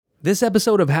This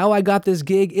episode of How I Got This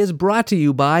Gig is brought to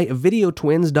you by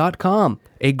VideoTwins.com,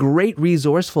 a great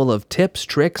resource full of tips,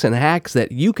 tricks, and hacks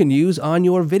that you can use on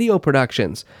your video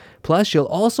productions. Plus, you'll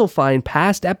also find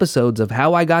past episodes of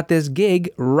How I Got This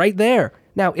Gig right there.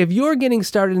 Now, if you're getting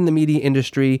started in the media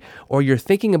industry, or you're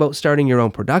thinking about starting your own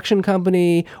production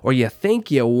company, or you think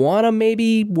you want to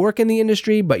maybe work in the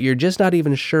industry, but you're just not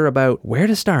even sure about where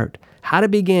to start, how to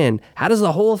begin, how does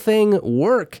the whole thing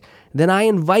work, then I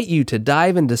invite you to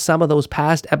dive into some of those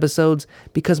past episodes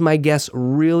because my guests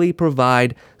really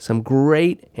provide some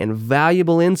great and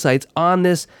valuable insights on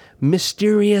this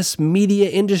mysterious media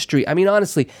industry. I mean,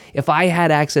 honestly, if I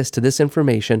had access to this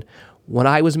information when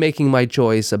I was making my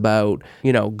choice about,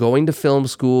 going to film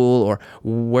school or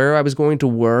where I was going to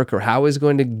work or how I was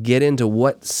going to get into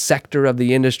what sector of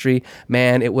the industry,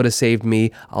 man, it would have saved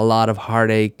me a lot of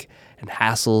heartache and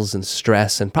hassles and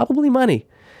stress and probably money.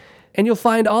 And you'll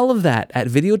find all of that at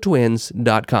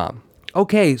VideoTwins.com.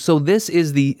 Okay, so this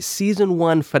is the Season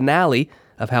 1 finale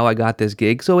of How I Got This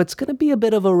Gig, so it's going to be a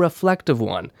bit of a reflective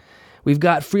one. We've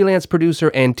got freelance producer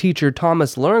and teacher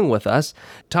Thomas Leung with us.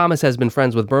 Thomas has been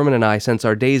friends with Berman and I since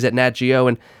our days at Nat Geo,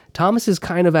 and Thomas is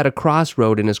kind of at a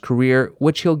crossroad in his career,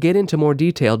 which he'll get into more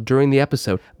detail during the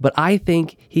episode. But I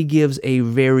think he gives a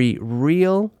very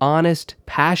real, honest,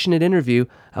 passionate interview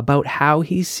about how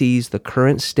he sees the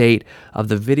current state of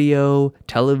the video,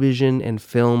 television, and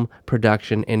film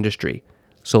production industry.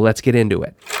 So let's get into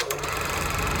it.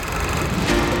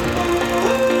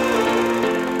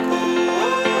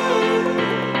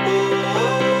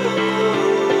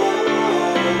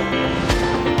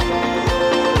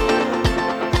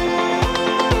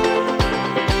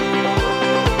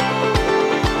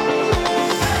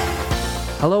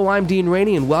 Hello, I'm Dean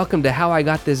Rainey, and welcome to How I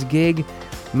Got This Gig.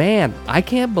 Man, I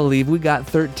can't believe we got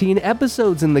 13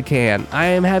 episodes in the can. I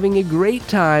am having a great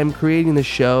time creating the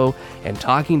show and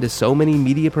talking to so many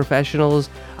media professionals.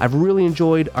 I've really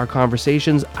enjoyed our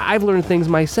conversations. I've learned things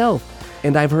myself,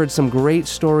 and I've heard some great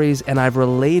stories, and I've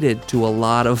related to a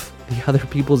lot of the other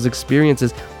people's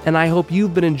experiences, and I hope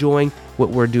you've been enjoying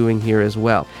what we're doing here as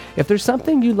well. If there's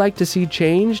something you'd like to see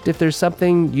changed, if there's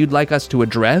something you'd like us to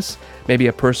address, maybe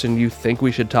a person you think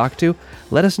we should talk to,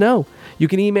 let us know. You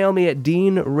can email me at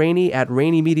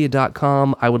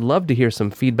deanrainey@raineymedia.com. I would love to hear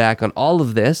some feedback on all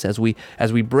of this as we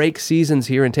break seasons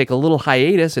here and take a little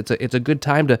hiatus. It's a good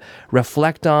time to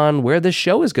reflect on where this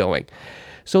show is going.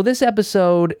 So this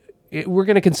episode, we're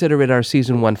going to consider it our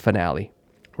Season 1 finale.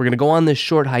 We're going to go on this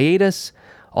short hiatus.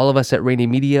 All of us at Rainey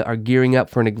Media are gearing up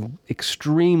for an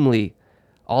extremely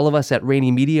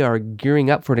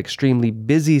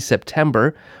busy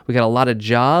September. We got a lot of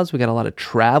jobs. We got a lot of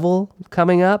travel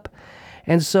coming up.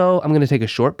 And so I'm going to take a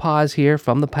short pause here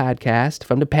from the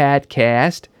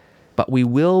podcast, but we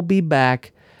will be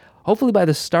back hopefully by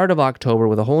the start of October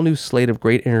with a whole new slate of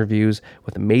great interviews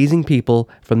with amazing people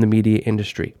from the media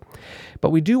industry. But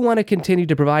we do want to continue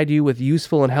to provide you with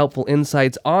useful and helpful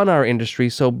insights on our industry,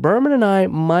 so Berman and I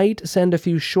might send a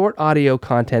few short audio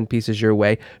content pieces your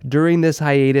way during this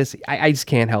hiatus. I just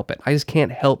can't help it. I just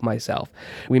can't help myself.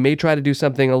 We may try to do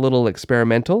something a little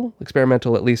experimental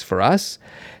at least for us.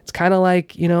 It's kind of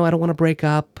like, I don't want to break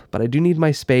up, but I do need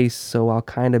my space, so I'll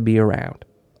kind of be around.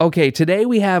 Okay, today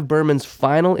we have Berman's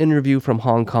final interview from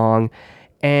Hong Kong,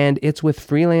 and it's with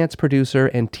freelance producer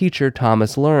and teacher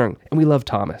Thomas Leung. And we love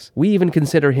Thomas. We even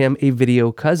consider him a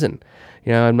video cousin.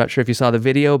 I'm not sure if you saw the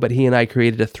video, but he and I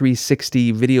created a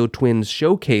 360 Video Twins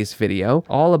showcase video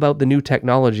all about the new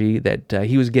technology that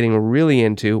he was getting really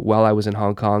into while I was in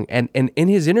Hong Kong. And in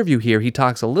his interview here, he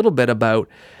talks a little bit about,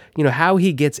 how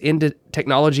he gets into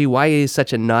technology, why he is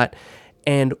such a nut,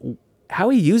 and how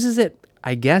he uses it,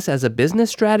 I guess, as a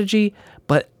business strategy,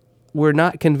 but we're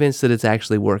not convinced that it's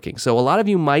actually working. So a lot of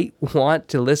you might want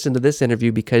to listen to this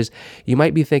interview because you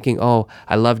might be thinking, oh,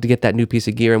 I love to get that new piece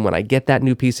of gear. And when I get that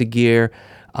new piece of gear,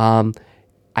 I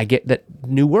get that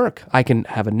new work. I can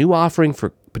have a new offering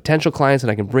for potential clients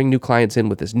and I can bring new clients in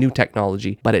with this new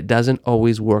technology, but it doesn't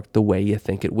always work the way you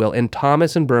think it will. And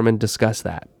Thomas and Berman discuss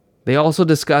that. They also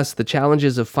discuss the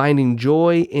challenges of finding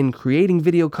joy in creating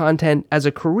video content as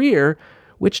a career,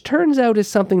 which turns out is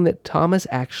something that Thomas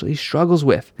actually struggles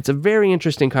with. It's a very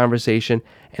interesting conversation,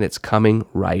 and it's coming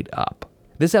right up.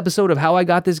 This episode of How I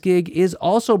Got This Gig is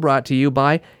also brought to you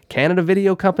by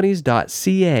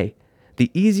CanadaVideoCompanies.ca,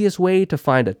 the easiest way to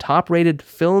find a top-rated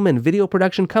film and video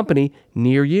production company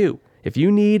near you. If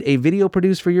you need a video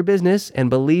produced for your business, and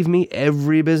believe me,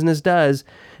 every business does,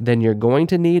 then you're going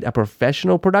to need a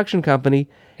professional production company,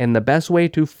 and the best way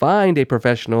to find a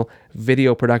professional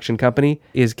video production company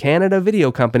is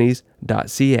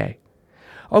CanadaVideoCompanies.ca.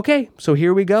 Okay, so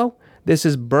here we go. This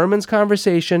is Berman's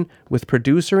conversation with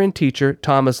producer and teacher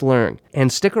Thomas Leung.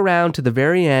 And stick around to the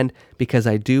very end because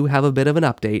I do have a bit of an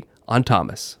update on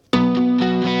Thomas.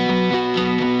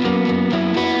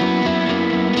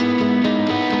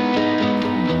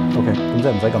 Okay, 咁即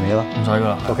係唔使撳嘢啦。唔使㗎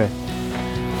啦。 Okay.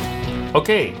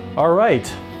 Okay. All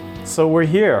right. So we're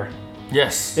here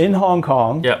Yes. in Hong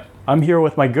Kong. Yep. I'm here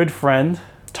with my good friend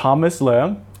Thomas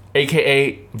Leung,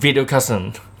 AKA Video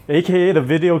Cousin. aka the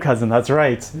video cousin. That's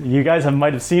right. You guys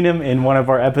might have seen him in one of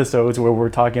our episodes where we're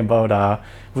talking about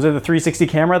was it the 360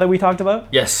 camera that we talked about?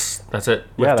 Yes, that's it.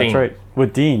 With Yeah, Dean. that's right.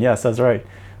 With Dean. Yes, that's right.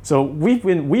 So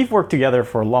we've worked together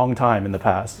for a long time in the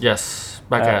past. Yes,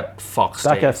 back at Fox.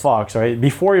 Back at days. Fox, right?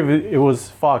 Before it was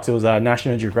Fox, it was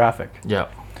National Geographic. Yeah.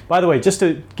 By the way, just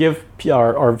to give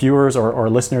our viewers or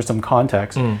listeners some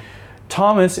context,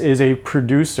 Thomas is a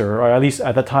producer, or at least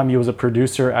at the time he was a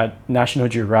producer at National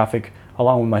Geographic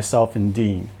along with myself and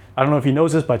Dean. I don't know if he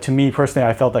knows this, but to me personally,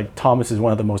 I felt like Thomas is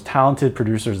one of the most talented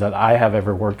producers that I have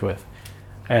ever worked with.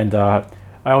 And I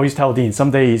always tell Dean,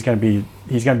 someday he's gonna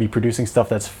be producing stuff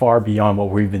that's far beyond what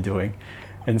we've been doing.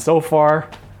 And so far,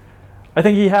 I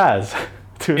think he has.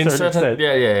 To a certain extent.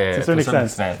 Yeah. To a certain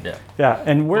extent. Yeah. Yeah,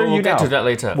 and where are you We'll get now? to that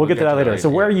later. We'll get to that later. So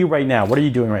where are yeah. you right now? What are you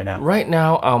doing right now? Right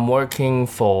now, I'm working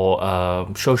for a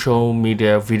social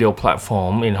media video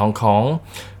platform in Hong Kong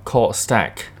called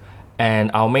Stack.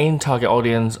 And our main target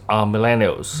audience are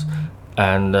millennials.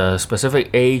 And the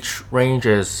specific age range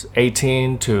is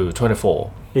 18 to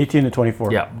 24. 18 to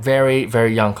 24. Yeah, very,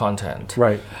 very young content.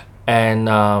 Right. And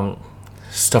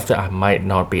stuff that I might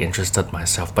not be interested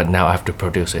myself, but now I have to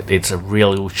produce it. It's a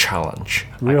real challenge.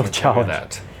 Real I can tell you challenge.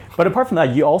 that. But apart from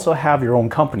that, you also have your own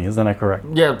company, isn't that correct?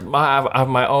 Yeah, I have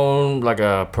my own like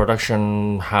a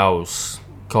production house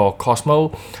called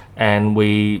Cosmo, and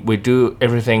we do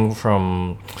everything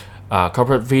from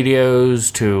corporate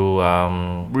videos to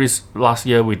last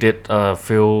year we did a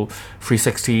few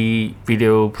 360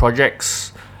 video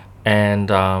projects, and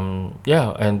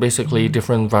and basically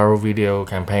different viral video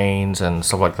campaigns and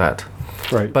stuff like that.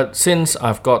 Right. But since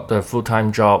I've got the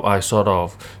full-time job, I sort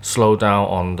of slow down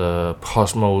on the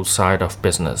Cosmo side of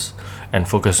business and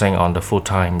focusing on the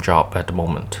full-time job at the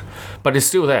moment. But it's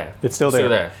still there. It's still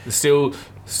there. It still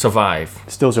survive.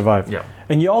 Still survive. Yeah.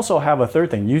 And you also have a third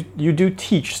thing. You do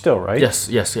teach still, right? Yes.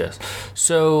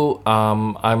 So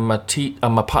I'm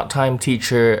a part-time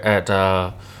teacher at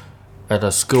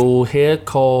a school here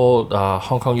called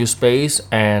Hong Kong U Space,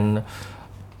 and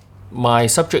my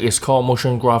subject is called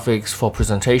Motion Graphics for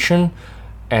Presentation,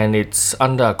 and it's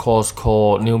under a course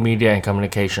called New Media and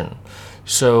Communication.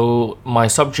 So my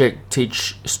subject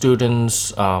teach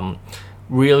students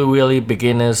really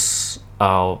beginners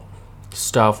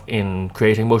stuff in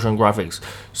creating motion graphics.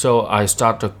 So I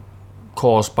start the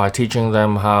course by teaching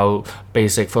them how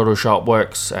basic Photoshop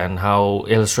works and how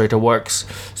Illustrator works.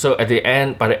 So by the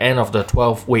end of the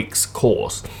 12 weeks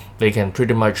course, they can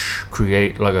pretty much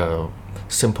create like a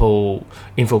simple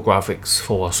infographics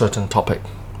for a certain topic.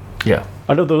 Yeah.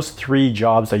 Out of those 3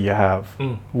 jobs that you have,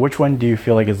 which one do you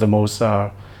feel like is the most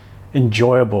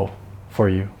enjoyable for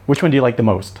you? Which one do you like the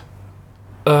most?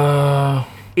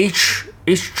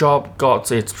 Each job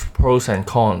got its pros and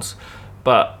cons,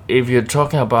 but if you're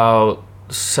talking about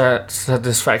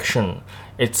satisfaction,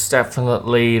 it's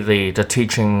definitely the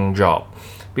teaching job,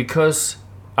 because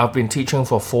I've been teaching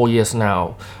for 4 years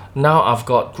now. Now I've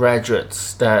got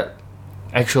graduates that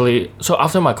actually, so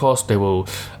after my course they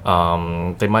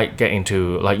might get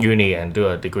into like uni and do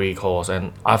a degree course,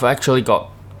 and I've actually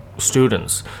got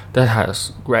students that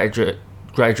has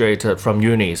graduated from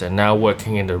unis and now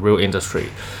working in the real industry.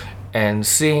 And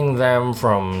seeing them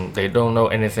from they don't know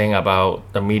anything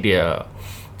about the media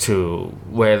to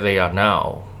where they are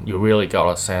now, you really got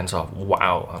a sense of,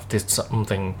 wow, I've did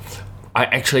something. I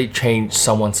actually changed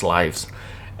someone's lives.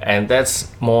 And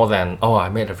that's more than, oh, I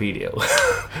made a video.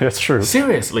 That's true.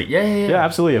 Seriously, yeah. Yeah,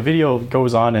 absolutely. A video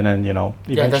goes on and then, eventually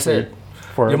Yeah, that's it.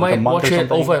 for You like might a month watch or it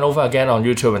something. over and over again on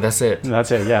YouTube, and that's it.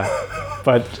 That's it, yeah.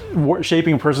 But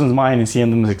shaping a person's mind and seeing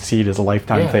them succeed is a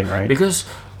lifetime thing, right? Because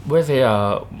where they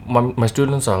are, my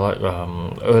students are like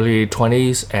early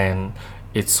 20s, and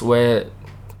it's where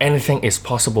anything is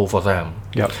possible for them.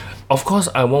 Yep. Of course,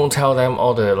 I won't tell them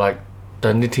all the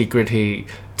nitty-gritty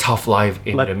tough life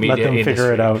in the media let them industry.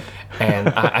 figure it out. And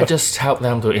I just help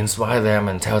them to inspire them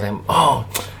and tell them, oh,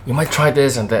 you might try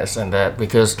this and this and that,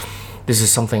 because this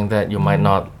is something that you might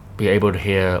not be able to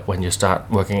hear when you start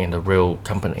working in the real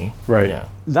company. Right. Yeah.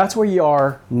 That's where you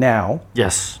are now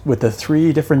Yes. with the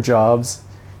 3 different jobs,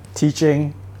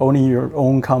 teaching, owning your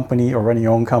own company or running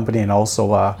your own company, and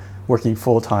also working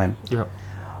full-time. Yeah.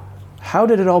 How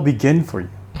did it all begin for you?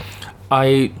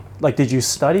 I Like, did you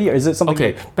study, or is it something?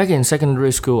 Okay, back in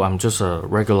secondary school, I'm just a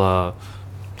regular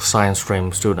science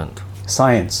stream student.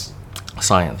 Science.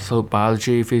 Science, so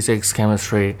biology, physics,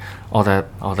 chemistry, all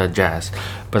that jazz.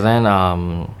 But then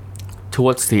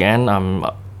towards the end,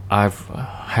 I've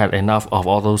had enough of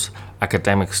all those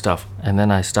academic stuff, and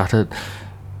then I started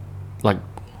like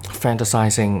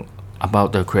fantasizing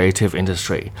about the creative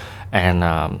industry, and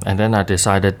then I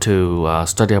decided to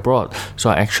study abroad. So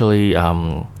I actually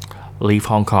leave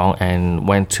Hong Kong and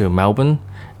went to Melbourne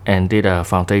and did a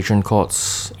foundation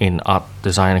course in art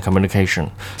design and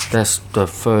communication. That's the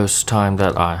first time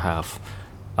that I have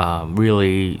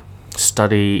really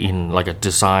study in like a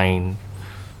design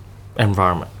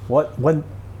environment. What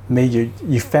made you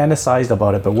fantasized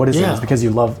about it? But what is it? Yeah. Is it because you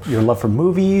love your love for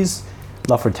movies,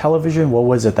 love for television? What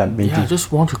was it that made Yeah, I you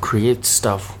just want to create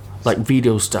stuff like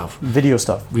video stuff. video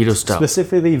stuff?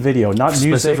 Specifically video, not music.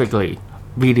 Specifically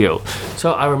video.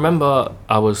 So I remember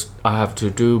I have to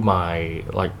do my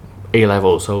like A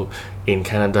level. So in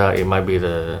Canada it might be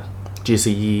the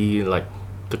GCE, like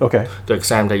Okay. the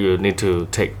exam that you need to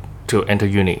take to enter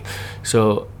uni.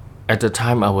 So at the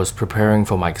time I was preparing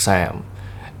for my exam,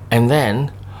 and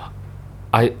then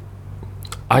I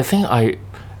think I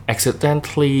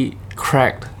accidentally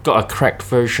got a cracked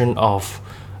version of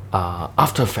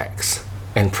After Effects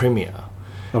and Premiere.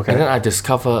 Okay. And then I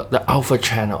discovered the Alpha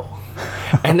channel.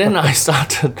 And then I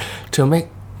started to make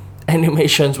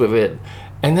animations with it.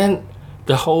 And then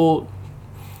the whole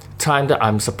time that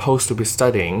I'm supposed to be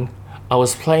studying, I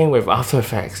was playing with After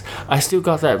Effects. I still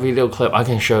got that video clip I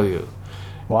can show you.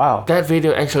 Wow. That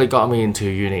video actually got me into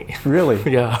uni. Really?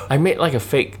 Yeah. I made like a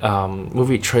fake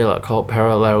movie trailer called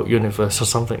Parallel Universe or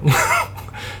something.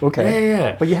 Okay.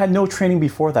 Yeah. But you had no training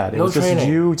before that. It No was just training.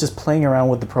 you just playing around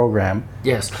with the program.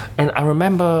 Yes, and I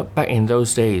remember back in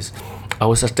those days, I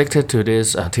was addicted to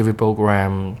this TV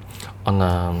program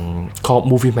on called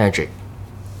Movie Magic,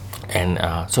 and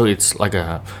so it's like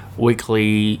a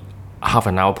weekly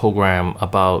half-an-hour program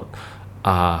about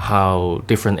how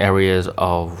different areas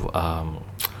of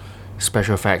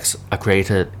special effects are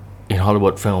created in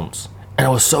Hollywood films, and I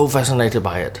was so fascinated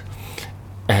by it,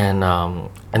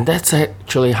 and that's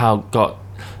actually how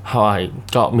I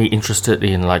got me interested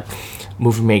in like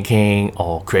movie making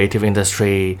or creative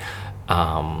industry.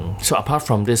 So apart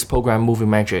from this program, Movie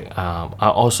Magic, I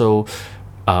also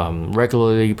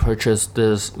regularly purchase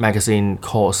this magazine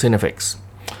called Cinefix,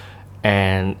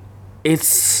 and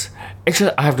it's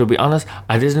actually, I have to be honest,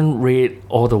 I didn't read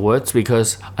all the words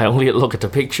because I only look at the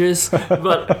pictures.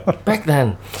 But back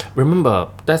then, remember,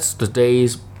 that's the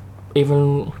days,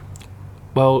 even,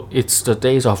 well, it's the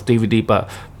days of DVD, but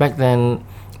back then,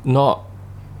 not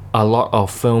a lot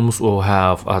of films will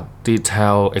have a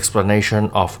detailed explanation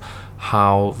of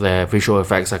how their visual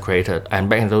effects are created. And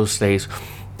back in those days,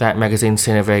 that magazine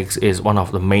Cinefix is one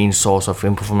of the main source of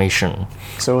information.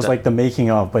 So it was like the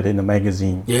making of, but in the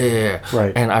magazine. Yeah.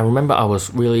 Right. And I remember I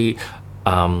was really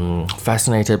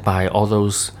fascinated by all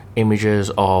those images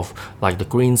of like the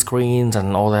green screens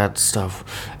and all that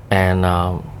stuff. And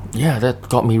yeah, that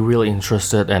got me really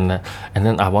interested. And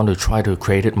then I want to try to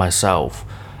create it myself.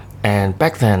 And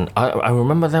back then, I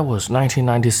remember that was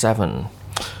 1997.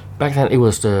 Back then, it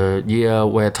was the year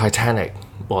where Titanic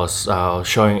was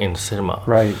showing in cinema.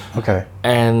 Right. Okay.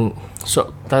 And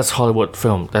so that's Hollywood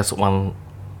film. That's one,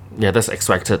 yeah, that's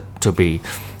expected to be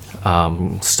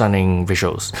stunning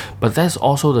visuals. But that's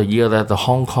also the year that the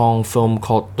Hong Kong film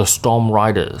called The Storm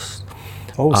Riders.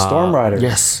 Oh, Storm Riders.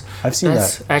 Yes. I've seen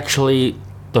that's that. actually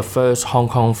the first Hong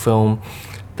Kong film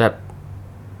that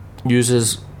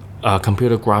uses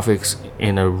computer graphics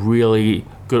in a really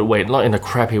good way, not in a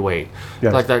crappy way.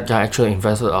 Yes. Like that guy actually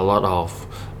invested a lot of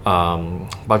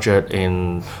budget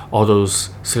in all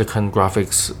those silicon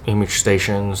graphics image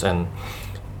stations, and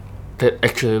that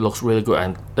actually looks really good,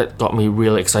 and that got me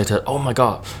really excited. Oh my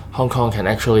god, Hong Kong can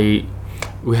actually,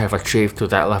 we have achieved to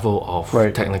that level of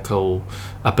Right. technical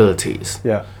abilities.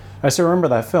 Yeah. I still remember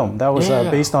that film. That was Yeah.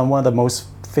 based on one of the most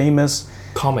famous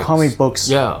Comics. comic books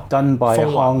Yeah. done by Feng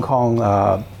Hong Wan.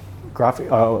 Kong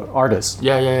graphic artists.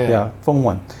 Yeah. Yeah, Feng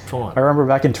Wan. Feng Wan. I remember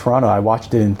back in Toronto, I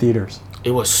watched it in theaters.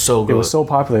 It was so good. It was so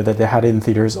popular that they had it in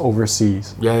theaters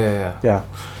overseas. Yeah. Yeah.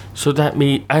 So that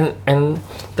and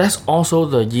that's also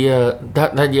the year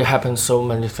that year happened so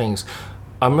many things.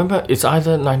 I remember it's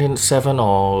either 1997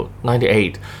 or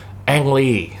 98. Ang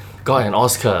Lee got an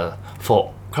Oscar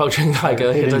for Crouching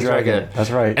Tiger, Hidden Dragon. That's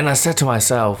right. And I said to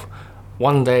myself,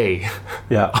 one day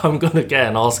Yeah. I'm gonna get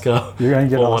an Oscar. You're gonna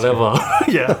get for an Oscar. whatever.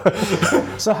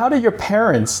 Yeah. So how did your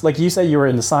parents, like you said you were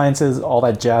in the sciences, all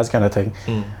that jazz kind of thing.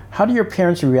 How do your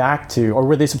parents react to, or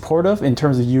were they supportive in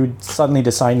terms of you suddenly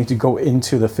deciding to go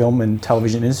into the film and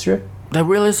television industry? They're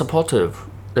really supportive.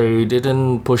 They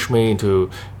didn't push me into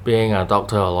being a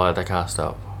doctor or lawyer, that kind of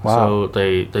stuff. Wow. So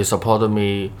they supported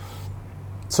me.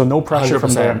 So no pressure from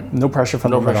 100%. them. No pressure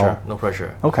from No them at all. pressure. No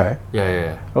pressure. Okay.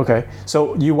 Yeah. Okay.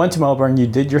 So you went to Melbourne. You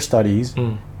did your studies.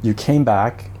 You came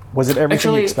back. Was it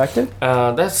everything you Actually, expected?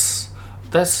 That's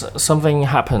something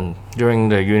happened during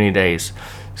the uni days.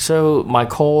 So my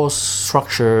course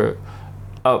structure.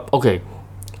 Okay,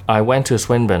 I went to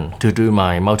Swinburne to do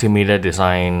my multimedia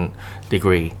design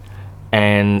degree,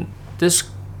 and this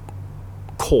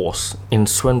course in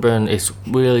Swinburne is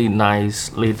really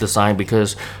nicely designed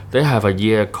because they have a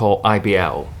year called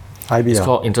IBL. It's IBL.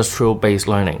 called industrial based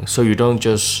learning. So you don't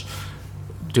just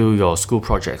do your school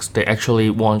projects. They actually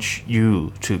want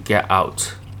you to get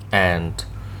out and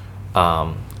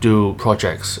do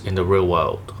projects in the real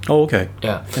world. Oh, okay.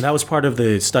 Yeah. And that was part of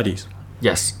the studies.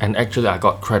 Yes, and actually I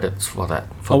got credits for that,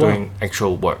 for Oh, wow. doing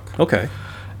actual work. Okay.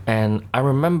 And I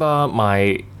remember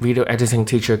my video editing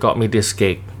teacher got me this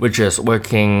gig, which is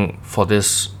working for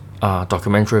this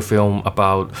documentary film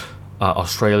about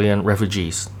Australian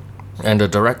refugees. And the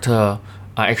director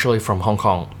are actually from Hong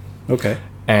Kong. Okay.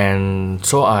 And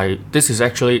so this is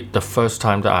actually the first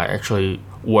time that I actually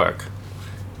work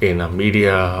in a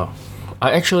media.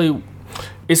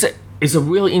 It's a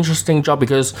really interesting job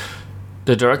because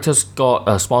the directors got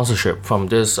a sponsorship from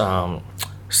this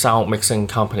sound mixing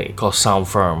company called Sound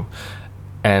Firm,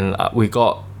 and we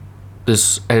got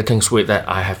this editing suite that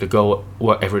I have to go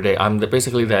work every day. I'm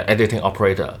basically the editing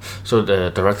operator, so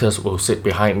the directors will sit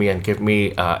behind me and give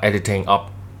me editing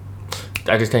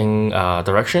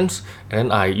directions, and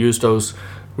then I use those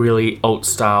really old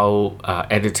style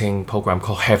editing program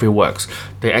called HeavyWorks.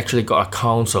 They actually got a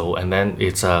console, and then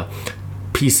it's a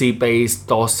PC based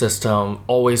DOS system,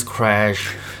 always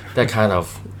crash, that kind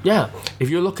of. Yeah, if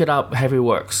you look it up,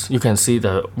 HeavyWorks, you can see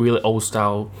the really old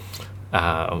style.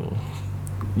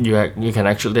 You can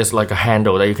actually, there's like a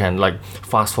handle that you can like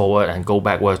fast forward and go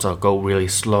backwards or go really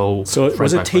slow. So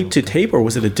was it tape to tape or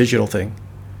was it a digital thing?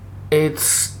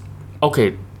 It's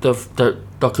okay. The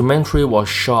documentary was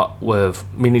shot with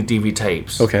mini DV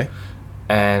tapes. Okay.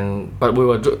 But we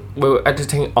were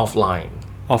editing offline.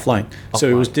 Offline. So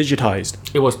it was digitized.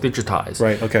 It was digitized.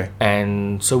 Right. Okay.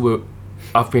 And so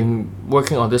I've been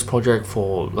working on this project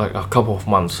for like a couple of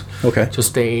months. Okay.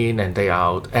 Just day in and day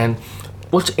out. And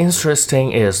what's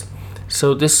interesting is,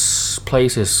 so this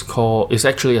place is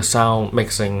actually a sound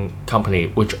mixing company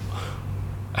which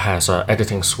has an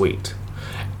editing suite.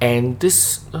 And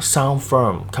this sound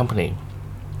firm company,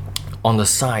 on the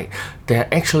side,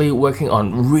 they're actually working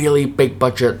on really big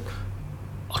budget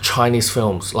Chinese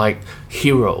films like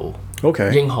Hero,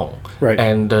 Okay. Ying Hong, Right.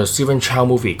 and the Stephen Chow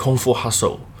movie Kung Fu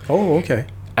Hustle. Oh, okay.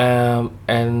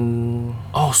 And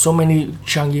so many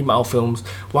Zhang Yimou films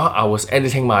while I was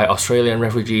editing my Australian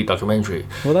refugee documentary.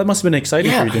 Well, that must have been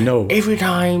exciting for you to know. Every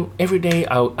day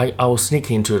I will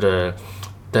sneak into the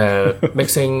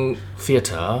mixing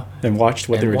theater And watched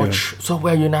what they were doing. So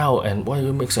where are you now and what are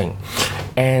you mixing?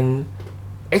 And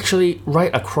actually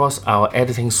right across our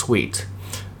editing suite,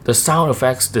 the sound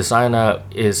effects designer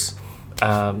is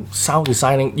sound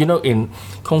designing. You know, in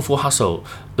Kung Fu Hustle,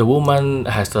 the woman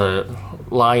has the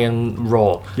lion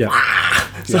roar. Yeah.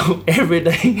 So every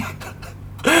day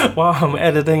while I'm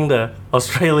editing the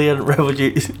Australian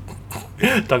refugee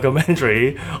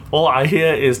documentary, all I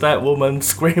hear is that woman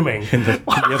screaming. In the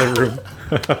other room.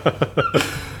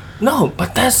 No,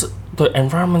 but that's the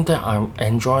environment that I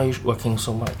enjoy working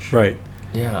so much. Right.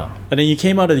 Yeah. And then you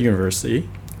came out of the university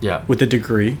Yeah. with a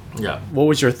degree. Yeah. What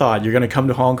was your thought? You're going to come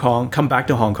back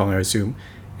to Hong Kong, I assume,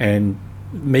 and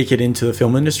make it into the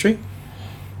film industry?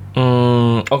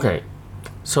 Okay.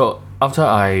 So after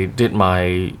I did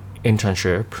my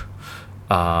internship,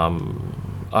 and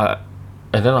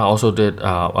then I also did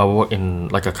I worked in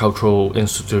like a cultural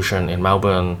institution in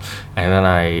Melbourne, and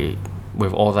then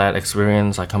with all that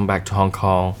experience, I come back to Hong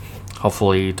Kong,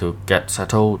 hopefully to get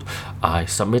settled. I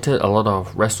submitted a lot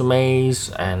of resumes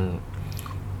and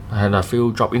I had a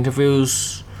few job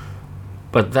interviews,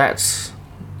 but that's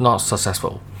not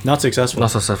successful. Not successful.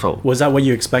 Not successful. Was that what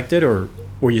you expected, or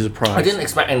were you surprised? I didn't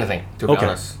expect anything, to be Okay.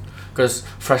 honest. Because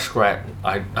fresh grad,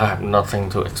 I have nothing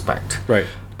to expect. Right.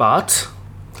 But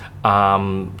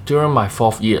during my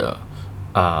fourth year,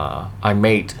 I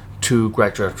made 2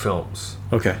 graduate films,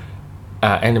 Okay.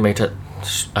 animated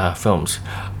films.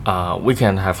 We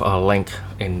can have a link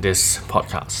in this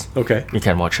podcast. Okay. You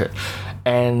can watch it.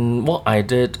 And what I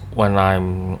did when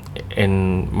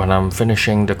I'm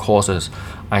finishing the courses,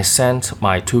 I sent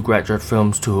my 2 graduate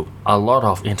films to a lot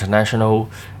of international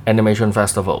animation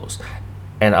festivals,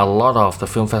 and a lot of the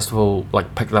film festival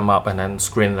like pick them up and then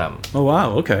screen them. Oh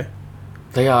wow, okay.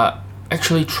 They are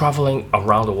actually traveling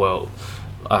around the world,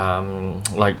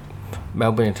 like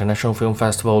Melbourne International Film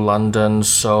Festival, London,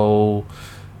 Seoul.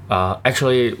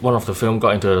 Actually, one of the film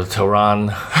got into the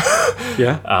Tehran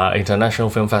Yeah. International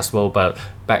Film Festival, but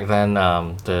back then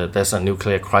there's a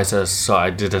nuclear crisis, so I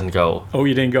didn't go. Oh,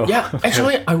 you didn't go. Yeah,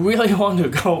 actually, I really want to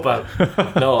go, but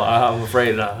no, I'm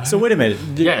afraid. So wait a minute.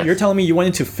 Yeah. You're telling me you went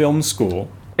into film school?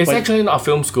 It's but actually not a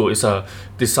film school; it's a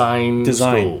design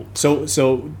school.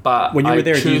 So But when you were I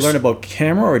there, did you choose- learn about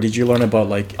camera or did you learn about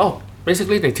like? Oh,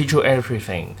 basically they teach you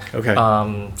everything. Okay.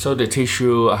 So they teach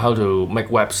you how to make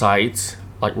websites,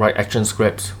 like write action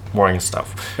scripts, boring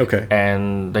stuff. Okay.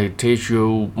 And they teach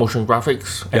you motion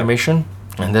graphics, animation,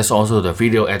 and there's also the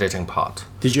video editing part.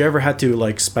 Did you ever had to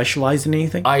like specialize in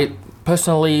anything? I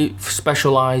personally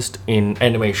specialized in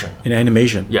animation. In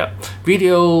animation. Yeah,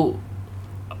 video.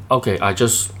 Okay, I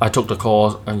took the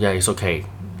course, and yeah, it's okay.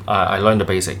 I learned the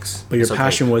basics. But your It's okay.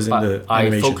 passion was in But the I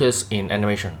animation. focus in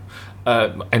animation.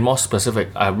 And more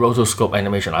specific, rotoscope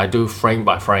animation. I do frame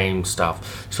by frame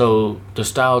stuff. So the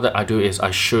style that I do is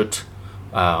I shoot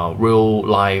real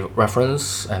live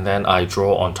reference and then I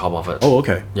draw on top of it. Oh,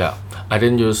 okay. Yeah, I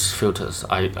didn't use filters.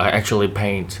 I actually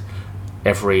paint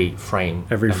every frame.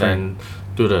 Every and frame. then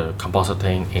do the composite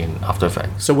thing in After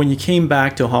Effects. So when you came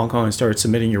back to Hong Kong and started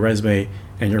submitting your resume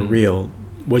and Mm. your reel,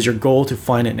 was your goal to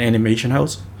find an animation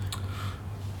house?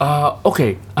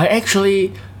 Okay, I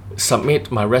actually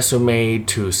submit my resume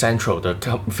to Central, the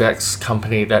effects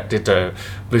company that did the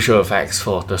visual effects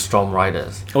for the Storm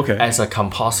Riders. Okay. As a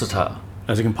compositor,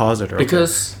 As a compositor. okay.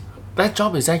 because that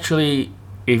job is actually,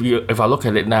 if I look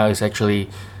at it now, it's actually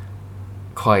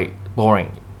quite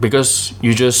boring because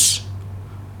you just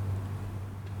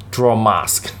draw a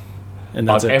mask and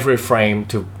that's on it. every frame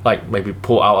to like maybe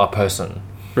pull out a person.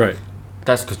 Right.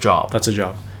 That's the job. That's a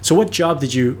job. So what job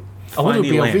did you I want to finally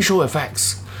be a land? visual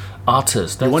effects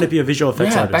artist. You want to be a visual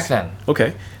effects Yeah, artist? back then.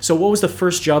 Okay. So what was the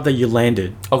first job that you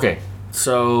landed? Okay,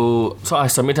 so I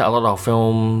submitted a lot of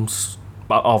films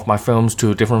of my films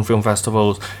to different film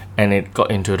festivals, and it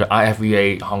got into the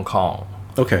IFVA Hong Kong,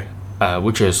 Okay.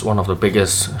 which is one of the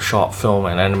biggest short film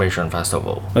and animation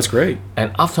festival. That's great.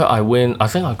 And after I win, I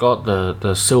think I got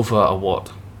the silver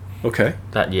award Okay.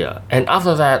 that year. And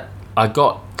after that, I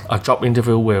got a job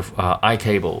interview with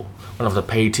iCable, one of the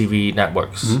pay TV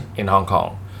networks in Hong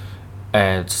Kong,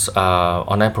 as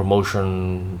on-air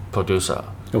promotion producer.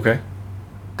 Okay.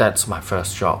 That's my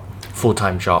first job,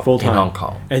 full-time job Full time. in Hong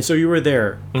Kong. And so you were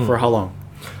there for how long?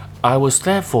 I was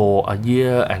there for a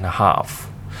year and a half.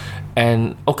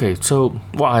 And okay, so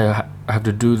what I have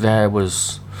to do there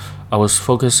was I was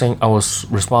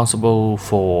responsible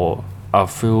for a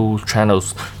few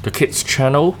channels, the kids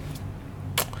channel,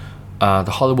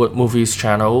 the Hollywood movies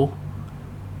channel,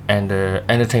 and the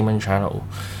entertainment channel.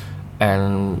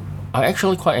 And I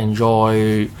actually quite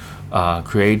enjoy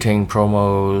creating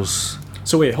promos.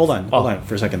 So wait, hold on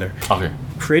for a second there. Okay.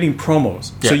 Creating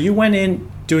promos. So Yeah. you went in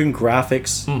doing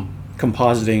graphics,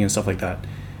 compositing and stuff like that.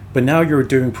 But now you're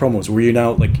doing promos. Were you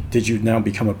now like did you now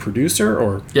become a producer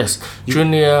or Yes,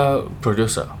 junior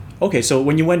producer. okay, so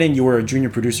when you went in you were a junior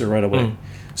producer right away.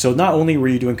 So not only were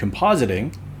you doing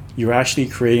compositing, you were actually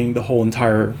creating the whole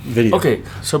entire video. Okay,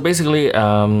 so basically,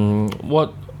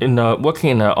 working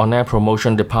in an on-air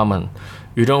promotion department,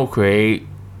 you don't create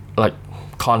like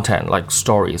content like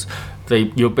stories.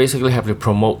 You basically have to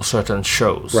promote certain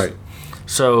shows. Right.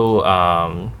 So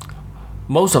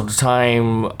most of the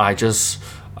time, I just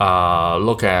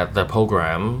look at the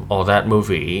program or that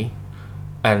movie,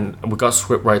 and we got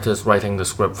script writers writing the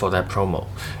script for that promo,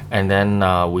 and then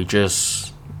we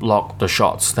just log the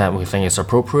shots that we think is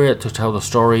appropriate to tell the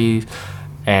story,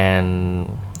 and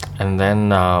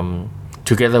then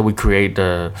together we create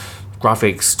the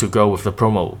graphics to go with the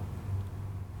promo.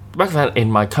 Back then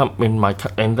in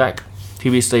that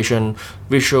TV station,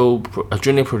 a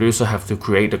junior producer have to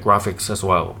create the graphics as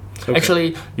well. Okay.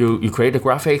 Actually, you create the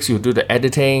graphics, you do the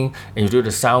editing, and you do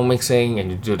the sound mixing,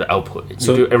 and you do the output.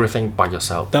 So- You do everything by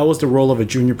yourself. That was the role of a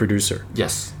junior producer,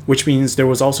 Yes. which means there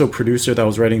was also a producer that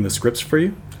was writing the scripts for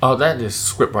you. Oh, that is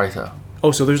script writer.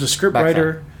 Oh, so there's a script Back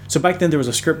writer. So back then there was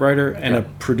a script writer and a Yeah.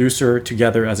 producer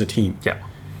together as a team. Yeah.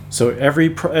 So every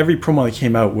promo that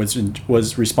came out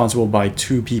was responsible by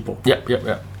two people. Yep.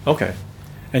 Okay,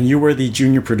 and you were the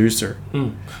junior producer.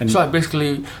 So I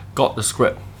basically got the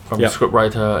script from Yeah. the script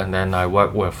writer, and then I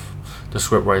worked with the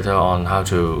script writer on how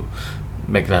to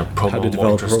make that promo How to more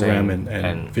develop interesting program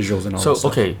and visuals and all so that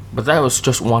stuff. okay, but that was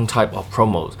just one type of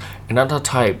promos. Another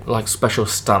type, like special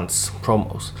stunts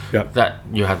promos, Yeah. that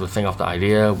you have to think of the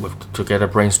idea with together,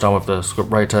 brainstorm with the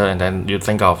scriptwriter, and then you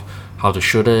think of how to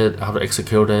shoot it, how to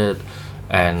execute it,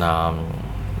 and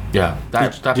yeah,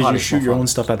 that Did part you is shoot more your fun. own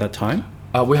stuff at that time?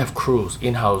 We have crews,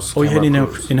 in-house. Oh, you had camera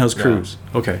crews. in-house Yeah. crews.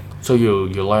 Okay. So you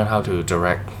learn how to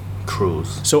direct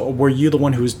crews. So were you the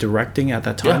one who was directing at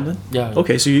that time Yeah, then? yeah.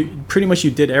 Okay, so you pretty much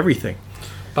you did everything.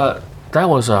 But that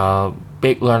was a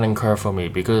big learning curve for me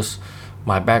because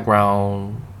my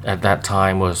background at that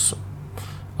time was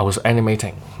I was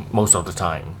animating most of the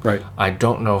time. Right. I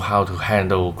don't know how to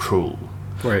handle crew.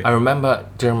 Right. I remember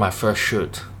during my first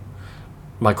shoot,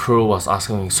 my crew was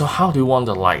asking me, "So how do you want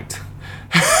the light?"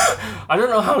 I don't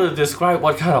know how to describe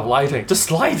what kind of lighting.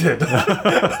 Just light it.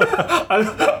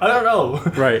 I don't know.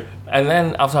 Right. And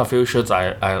then after a few shoots,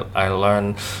 I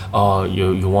learned,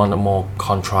 you want a more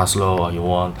contrast low, or you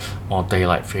want more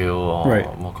daylight feel, or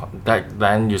Right. more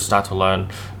then you start to learn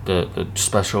the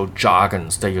special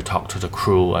jargons that you talk to the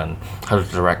crew and how to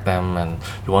direct them, and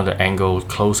you want the angle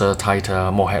closer,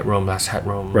 tighter, more headroom, less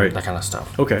headroom, Right. that kind of stuff.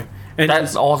 Okay. And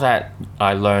That's all that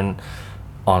I learned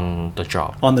on the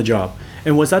job. on the job.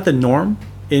 And was that the norm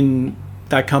in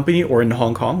that company or in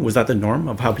Hong Kong? Was that the norm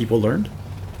of how people learned?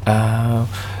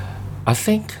 I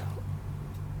think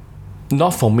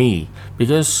not for me,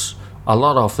 because a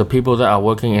lot of the people that are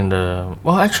working in the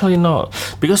actually not,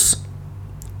 because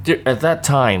at that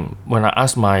time when I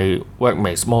asked my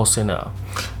workmates more senior,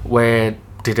 where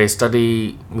did they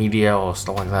study media or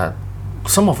stuff like that,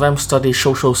 some of them study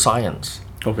social science.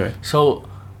 Okay. So,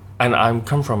 and I'm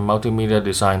come from multimedia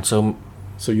design, so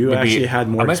So you maybe actually had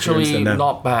more I'm experience actually than them.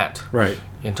 not bad Right.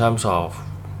 in terms of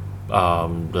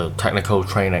the technical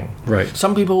training. Right.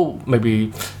 Some people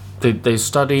maybe they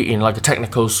study in like a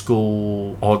technical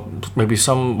school, or maybe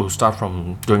some will start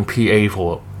from doing PA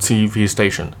for TV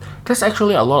station. That's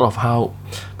actually a lot of how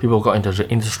people got into the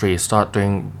industry, start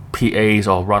doing PAs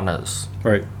or runners.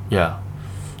 Right. Yeah.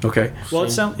 Okay. Well,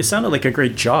 it sounded like a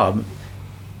great job.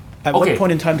 At Okay. what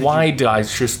point in time did why you... did I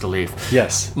choose to leave?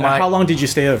 Yes. My- How long did you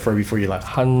stay there for before you left?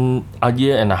 A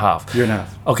year and a half. Year and a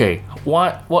half. Okay,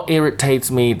 what irritates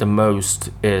me the most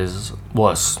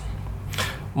was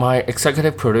my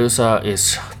executive producer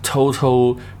is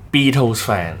total Beatles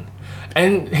fan,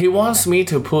 and he wants me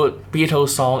to put Beatles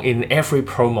song in every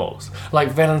promos, like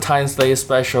Valentine's Day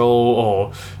special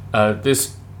or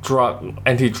this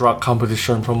anti-drug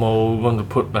competition promo. Want to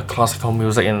put the classical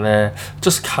music in there.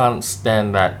 Just can't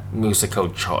stand that musical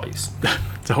choice.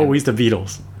 It's always the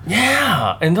Beatles.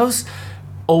 Yeah, and those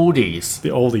oldies The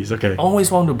oldies. Okay. always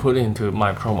want to put into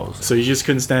my promos. So you just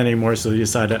couldn't stand anymore. So you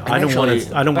decided I don't want actually,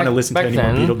 to. I don't want to back- listen to back any more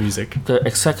then, Beatle music. The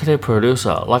executive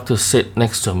producer liked to sit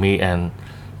next to me and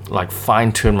like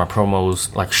fine tune my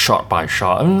promos like shot by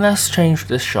shot. Let's change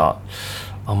this shot.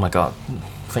 Oh my god.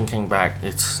 Thinking back,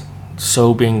 it's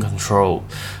so being controlled.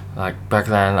 Like back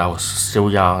then I was still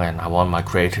young and I want my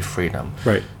creative freedom.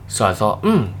 Right. So I thought,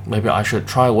 maybe I should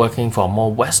try working for a more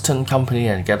Western company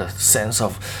and get a sense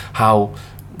of how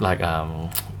like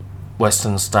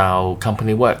Western style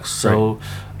company works. So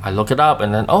I look it up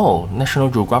and then National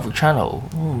Geographic Channel.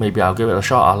 Maybe I'll give it a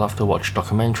shot. I love to watch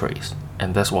documentaries,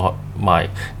 and that's what my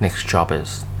next job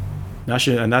is.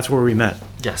 And that's where we met.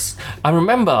 Yes, I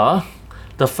remember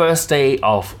the first day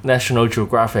of National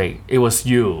Geographic. It was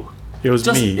you. It was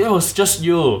me. It was just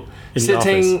you In the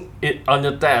sitting on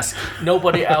your desk.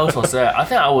 Nobody else was there. I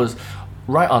think I was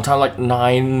right on time, like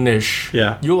 9-ish.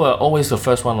 Yeah. You were always the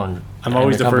first one on. I'm in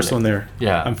always the the first company. one there.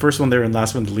 Yeah. I'm first one there and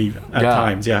last one to leave at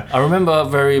times. Yeah. I remember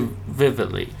very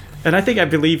vividly. And I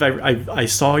believe I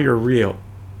saw your reel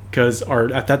because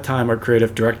at that time our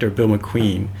creative director Bill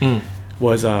McQueen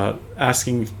was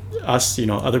asking us,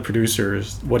 other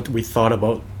producers, what we thought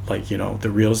about the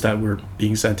reels that were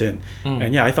being sent in.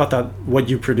 And yeah, I thought that what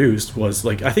you produced was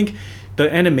I think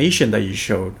the animation that you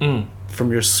showed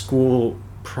from your school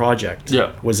project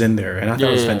was in there, and I thought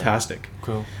it was fantastic.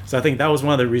 Cool. So I think that was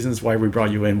one of the reasons why we brought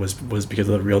you in was because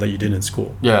of the reel that you did in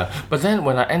school. Yeah, but then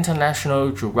when I enter National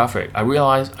Geographic, I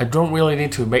realized I don't really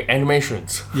need to make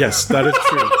animations. Yes, that is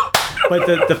true. But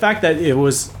the fact that it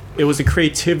was the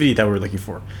creativity that we're looking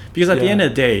for, because at the end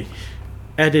of the day,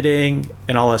 editing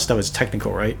and all that stuff is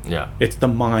technical, right? Yeah. It's the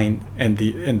mind and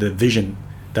the vision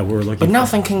that we're looking But for. now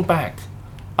thinking back,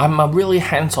 I'm a really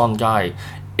hands-on guy.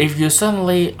 If you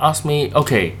suddenly ask me,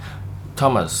 okay,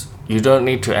 Thomas, you don't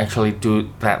need to actually do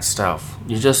that stuff.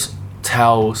 You just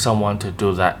tell someone to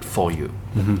do that for you.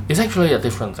 It's actually a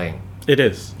different thing. It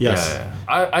is, yes.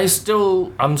 Yeah. I'm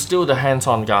still the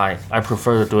hands-on guy. I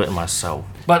prefer to do it myself.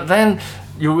 But then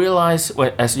you realize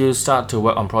as you start to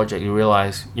work on project, you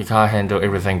realize you can't handle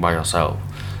everything by yourself.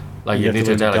 Like You you have need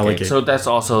to to learn to delegate. delegate. So that's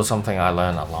also something I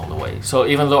learned along the way. So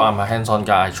even though I'm a hands-on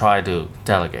guy, I try to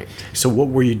delegate. So what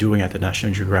were you doing at the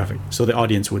National Geographic so the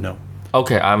audience would know?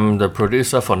 Okay, I'm the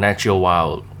producer for Nat Geo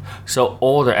Wild. So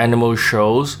all the animal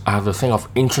shows, I have to think of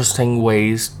interesting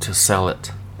ways to sell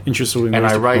it. Interesting ways And I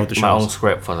to promote write the my own shows.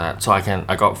 script for that, so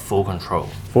I got full control.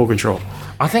 Full control.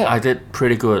 I think I did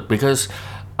pretty good because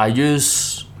I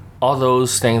use all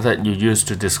those things that you use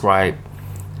to describe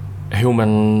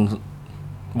human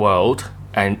world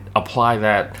and apply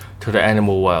that to the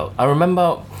animal world. I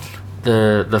remember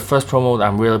the first promo that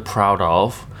I'm really proud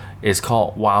of is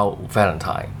called Wild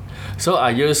Valentine. So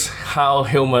I use how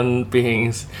human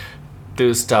beings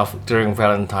do stuff during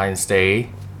Valentine's Day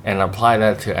and apply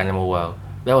that to animal world.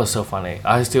 That was so funny.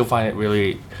 I still find it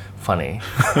really funny.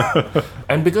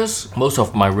 And because most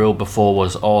of my reel before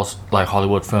was all like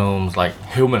Hollywood films, like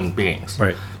human beings.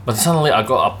 Right. But suddenly I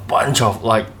got a bunch of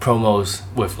like promos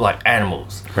with like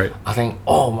animals. Right. I think,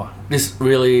 oh my, this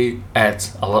really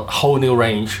adds whole new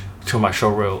range to my show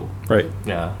reel. Right.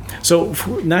 Yeah. So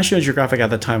for National Geographic at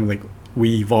the time, like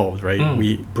we evolved, right? Mm.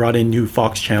 We brought in new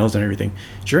Fox channels and everything.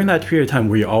 During that period of time,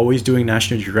 were you always doing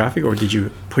National Geographic, or did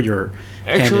you put your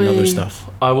hand in other stuff?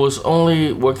 I was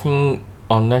only working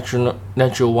on Nat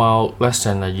Geo Wild less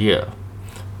than a year.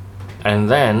 And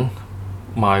then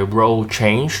my role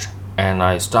changed and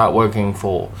I started working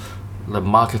for the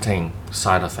marketing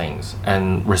side of things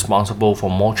and responsible for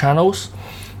more channels,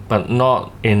 but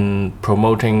not in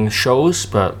promoting shows,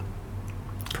 but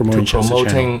Promoting to shows to channel.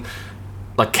 promoting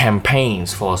like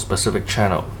campaigns for a specific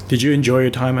channel. Did you enjoy your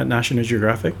time at National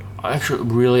Geographic? I actually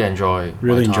really enjoy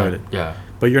Really my time. enjoyed it. Yeah.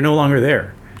 But you're no longer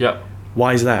there. Yeah.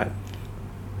 Why is that?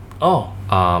 Oh,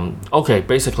 okay.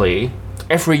 Basically,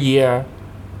 every year,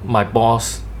 my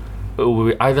boss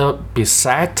will either be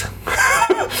sacked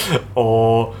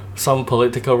or some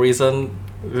political reason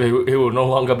he will no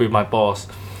longer be my boss.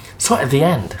 So at the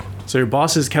end, So your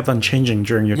bosses kept on changing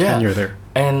during your yeah, tenure there.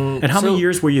 And And how many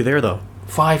years were you there though?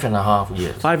 5.5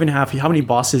 years. 5.5. How many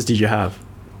bosses did you have?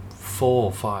 4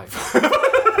 or 5.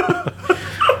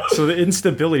 So the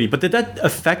instability. But did that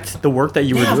affect the work that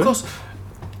you were Yeah, doing? of course.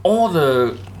 All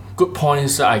the good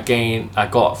points that I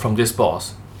got from this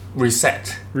boss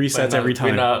reset. Resets when every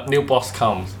time. When a new boss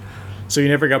comes. So you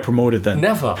never got promoted then?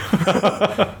 Never.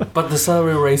 But the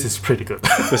salary raise is pretty good.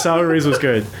 The salary raise was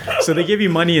good. So they give you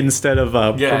money instead of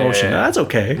Yeah, promotion. yeah, yeah. That's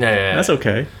okay. Yeah. That's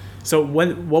okay. So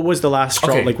what was the last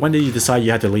straw? Okay. Like when did you decide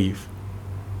you had to leave?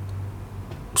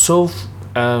 So,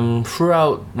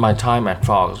 throughout my time at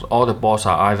Fox, all the bosses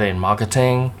are either in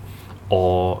marketing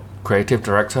or creative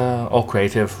director or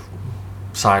creative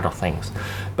side of things.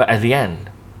 But at the end,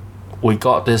 we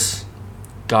got this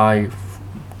guy,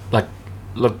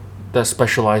 that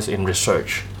specialized in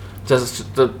research.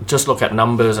 Just look at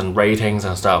numbers and ratings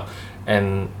and stuff.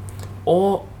 And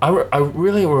I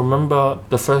really remember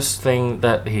the first thing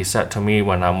that he said to me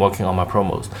when I'm working on my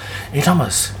promos. Hey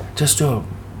Thomas, just do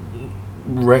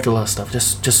regular stuff.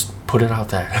 Just put it out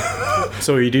there.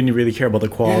 So you didn't really care about the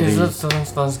Yeah, quality.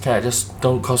 just doesn't care. Just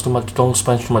don't cost too much. Don't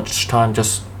spend too much time.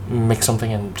 Just make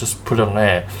something and just put it on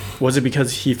air. Was it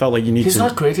because he felt like you need He's to?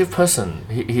 not a creative person.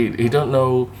 He don't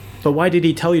know. But why did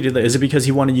he tell you to do that? Is it because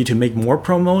he wanted you to make more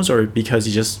promos, or because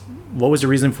he just? What was the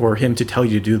reason for him to tell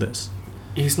you to do this?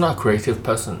 He's not a creative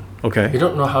person. He Okay.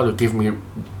 don't know how to give me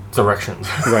directions.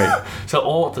 Right. So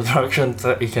all the directions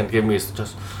that he can give me is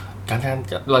just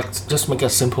just make a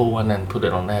simple one and put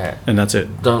it on there. And that's it.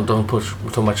 Don't put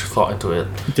too much thought into it.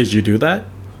 Did you do that?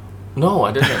 No,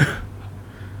 I didn't.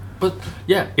 But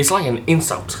yeah, it's like an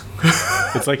insult.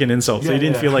 It's like an insult. So Yeah, you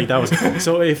didn't yeah. feel like that was.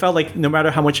 So it felt like no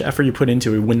matter how much effort you put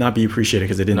into it, it would not be appreciated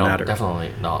because it didn't No, matter.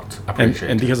 definitely not And,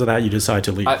 appreciated. and because of that, you decided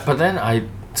to leave. But then I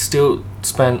still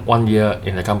spent 1 year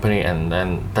in the company, and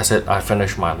then that's it. I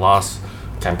finished my last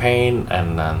campaign,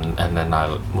 and then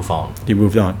I move on. You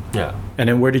moved on. Yeah, And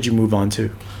then where did you move on to?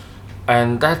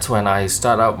 and that's when I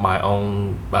started out my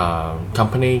own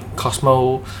company,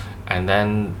 Cosmo, and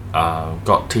then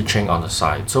got teaching on the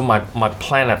side. So my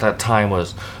plan at that time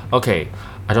was, okay,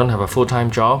 I don't have a full-time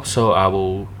job, so I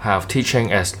will have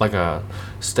teaching as like a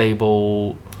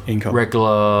stable Income.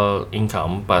 regular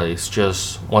income, but it's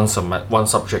just one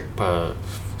subject per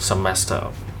semester,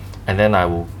 and then I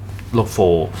will look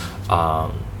for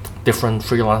different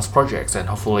freelance projects, and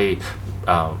hopefully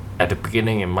at the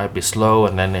beginning it might be slow,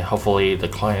 and then hopefully the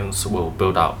clients will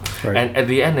build up. Right. And at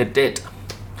the end it did,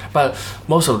 but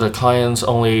most of the clients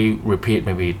only repeat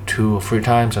maybe 2 or 3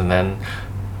 times, and then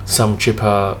some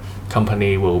cheaper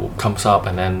company will comes up,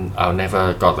 and then I'll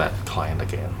never got that client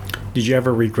again. Did you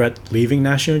ever regret leaving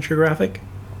National Geographic?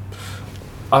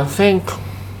 I think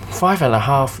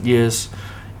 5.5 years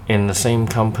in the same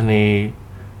company,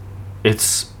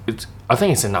 it's I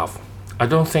think it's enough. I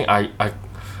don't think I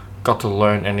got to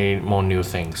learn any more new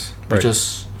things. Right.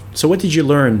 Just So what did you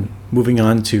learn moving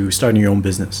on to starting your own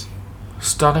business?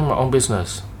 starting my own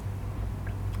business.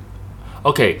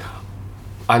 Okay,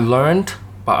 I learned,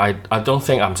 but I don't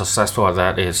think I'm successful at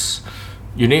that. Is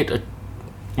you need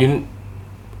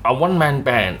a one-man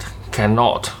band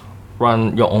cannot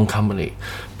run your own company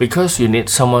because you need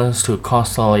someone to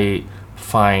constantly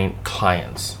find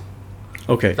clients.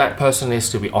 Okay. That person needs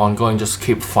to be ongoing, just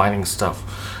keep finding stuff,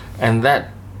 and then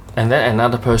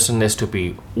another person needs to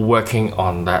be working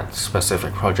on that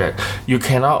specific project. You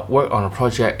cannot work on a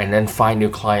project and then find new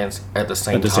clients at the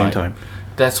same time.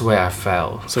 That's where I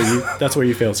fell. So that's where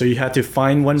you failed. So you had to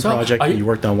find one project and you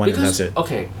worked on one and that's it.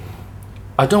 Okay,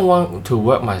 I don't want to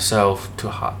work myself too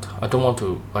hard. I don't want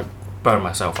to like burn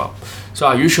myself up. So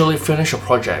I usually finish a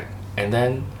project and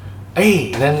then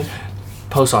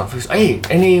post on Facebook. Hey,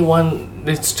 anyone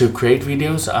needs to create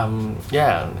videos?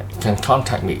 Can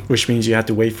contact me. Which means you had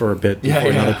to wait for a bit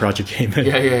before another project came in.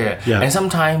 Yeah. And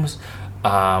sometimes,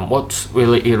 what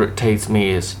really irritates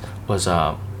me was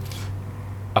a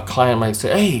client might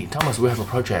say, "Hey, Thomas, we have a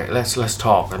project. Let's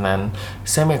talk," and then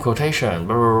send me a quotation.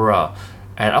 Blah, blah, blah.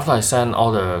 And after I send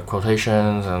all the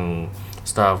quotations and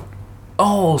stuff,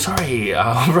 oh, sorry,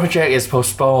 our project is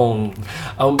postponed.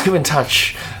 I'll keep in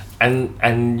touch.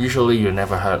 And usually you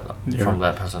never heard from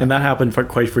that person. And that happened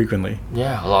quite frequently.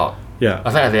 Yeah, a lot. Yeah.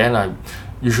 I think at the end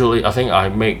I think I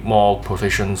make more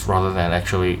quotations rather than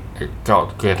actually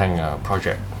getting a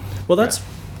project. Well, that's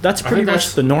pretty much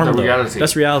that's the norm, the though. reality.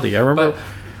 That's reality. I remember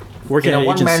working in at a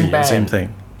an agency, one-man the same band,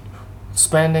 thing.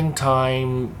 Spending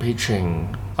time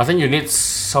pitching. I think you need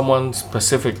someone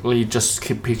specifically just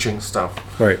keep pitching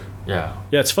stuff. Right. Yeah.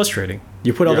 Yeah, it's frustrating.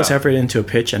 You put all this Yeah. effort into a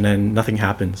pitch and then nothing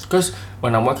happens. Because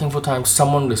when I'm working full time,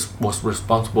 someone was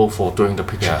responsible for doing the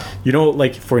pitching. Yeah. You know,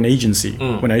 like for an agency,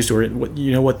 when I used to work,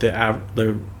 you know what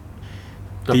the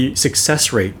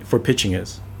success rate for pitching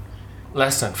is?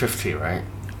 Less than 50, right?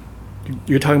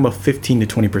 You're talking about 15 to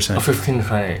 20%. 15 to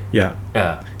 20. Yeah.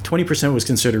 Yeah. 20% was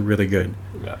considered really good.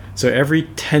 Yeah. So every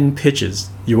 10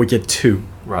 pitches, you would get 2.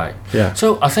 Right. Yeah.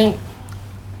 So I think,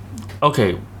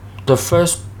 okay, the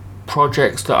first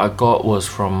projects that I got was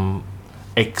from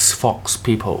ex-Fox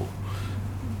people.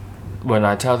 When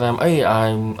I tell them, hey,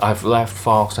 I've left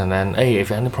Fox, and then, hey,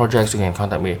 if any projects, you can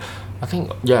contact me. I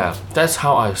think, yeah, that's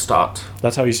how I start.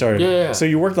 That's how you started. Yeah. So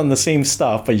you worked on the same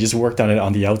stuff, but you just worked on it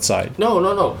on the outside.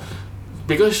 No.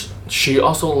 Because she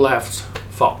also left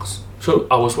Fox. So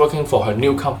I was working for her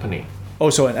new company. Oh,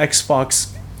 so an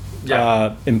ex-Fox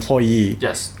Yeah. employee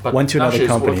Yes, but went to now another she's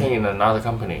company. working in another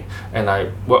company, and I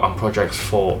work on projects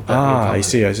for that new company.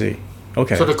 I see.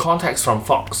 Okay. So the contacts from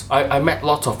Fox, I met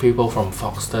lots of people from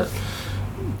Fox that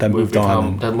moved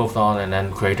on. that moved on and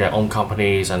then create their own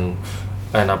companies and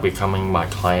end up becoming my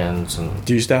clients. And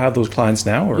Do you still have those clients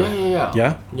now? Or?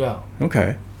 Yeah.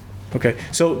 Okay.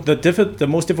 So the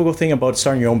most difficult thing about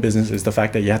starting your own business is the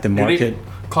fact that you have to You need market,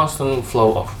 constant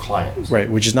flow of clients. right?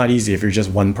 Which is not easy if you're just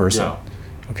one person. Yeah.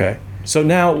 Okay. So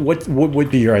now, what would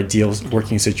be your ideal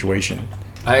working situation?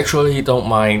 I actually don't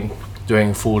mind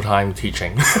doing full-time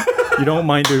teaching. You don't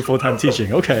mind doing full-time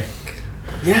teaching, okay?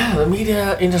 Yeah, the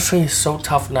media industry is so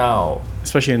tough now.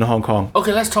 Especially in Hong Kong.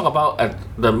 Okay, let's talk about at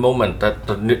the moment that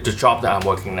the job that I'm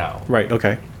working now. Right.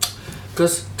 Okay.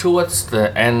 Because towards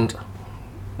the end,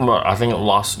 well, I think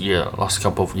last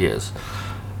couple of years,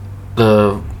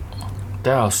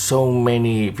 there are so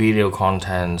many video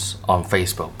contents on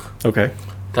Facebook Okay.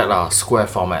 that are square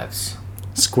formats.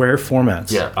 Square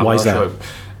formats. Yeah, I'm Why not is that? sure.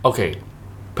 Okay,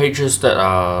 pages that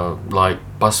are like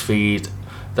BuzzFeed,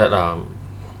 that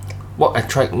what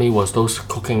attracted me was those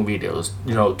cooking videos,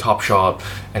 Top Shot,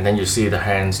 and then you see the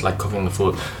hands like cooking the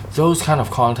food. Those kind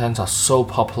of contents are so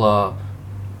popular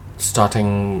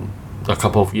starting a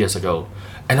couple of years ago.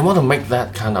 And I want to make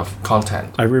that kind of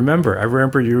content. I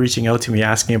remember you reaching out to me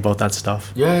asking about that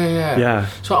stuff. Yeah. Yeah.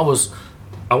 So I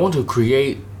want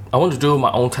to do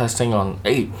my own testing on,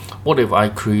 hey, what if I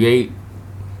create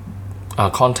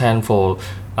content for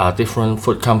different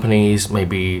food companies,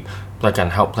 maybe I can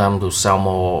help them to sell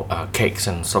more cakes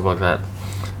and stuff like that.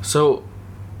 So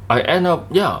I end up,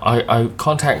 I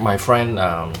contact my friend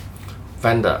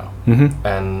Vanda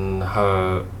and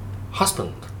her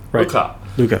husband, Right.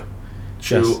 Luca.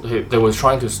 Yes. They were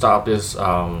trying to start this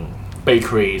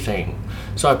bakery thing.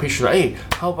 So I pitched her, hey,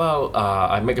 how about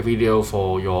I make a video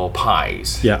for your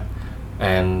pies? Yeah.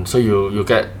 And so you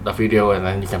get a video and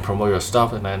then you can promote your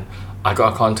stuff, and then I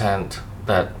got content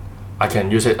that I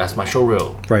can use it as my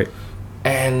showreel. Right.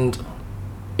 And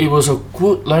it was a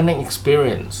good learning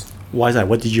experience Why is that?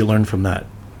 What did you learn from that?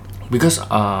 because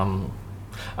I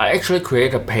actually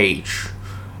created a page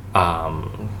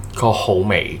called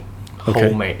Homemade.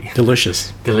 Homemade.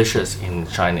 Delicious. Delicious in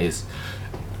Chinese.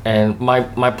 And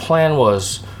my plan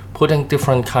was putting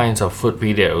different kinds of food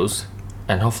videos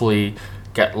and hopefully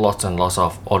get lots and lots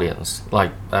of audience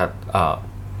like that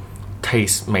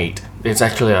Taste Mate. It's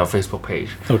actually a Facebook page.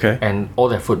 Okay. And all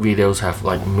their food videos have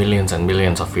like millions and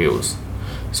millions of views.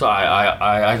 So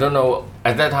I don't know,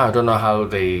 at that time I don't know how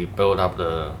they build up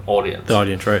the audience. The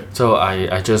audience, right? So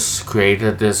I just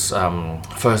created this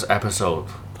first episode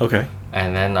Okay.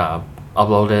 and then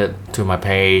uploaded to my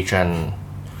page and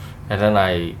then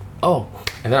I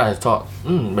thought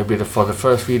maybe for the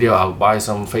first video I'll buy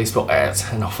some Facebook ads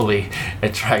and hopefully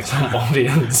attract some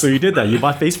audience. So you did that. You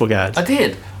bought Facebook ads. I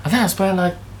did. I think I spent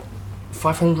like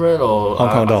 500 or Hong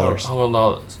Kong dollars. Hong Kong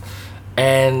dollars,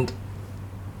 and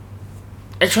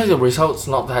actually the results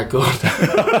not that good.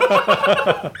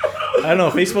 I don't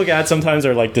know. Facebook ads sometimes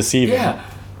are like deceiving. Yeah,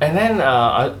 and then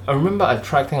I remember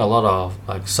attracting a lot of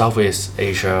like Southeast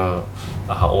Asia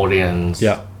audience.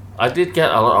 Yeah. I did get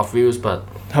a lot of views, but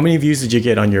How many views did you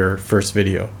get on your first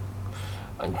video?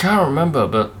 I can't remember.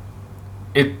 But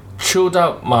it chewed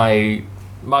up my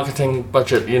marketing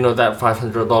budget. You know, that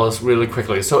 $500 really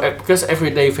quickly. So because every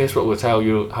day Facebook will tell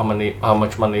you how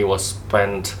much money was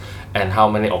spent and how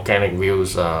many organic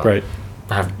views Right.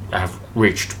 have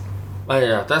reached. But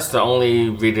yeah, that's the only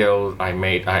video I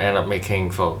made. I ended up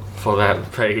making for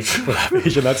that page.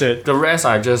 And that's it. The rest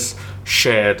I just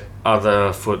shared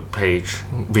other food page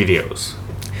videos.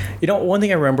 You know, one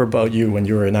thing I remember about you when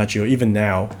you were in Nacho, even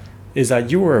now, is that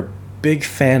you were a big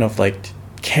fan of like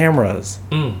cameras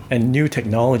and new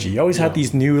technology. You always had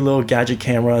these new little gadget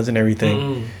cameras and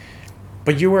everything.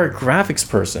 But you were a graphics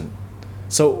person.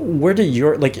 So where did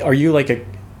your are you like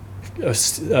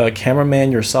a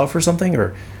cameraman yourself or something,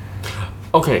 or?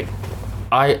 Okay,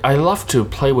 I love to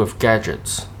play with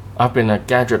gadgets. I've been a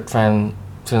gadget fan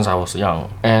since I was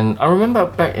young. And I remember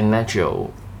back in Nat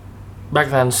Geo, back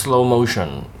then slow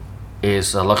motion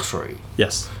is a luxury.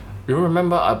 Yes. You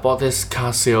remember I bought this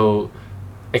Casio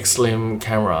X-Slim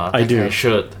camera. I do. I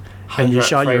should. And you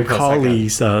shot your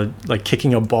colleagues like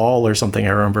kicking a ball or something,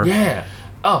 I remember. Yeah.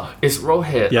 Oh, it's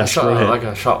Rohit. Yes, I shot Rohit. like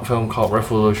a short film called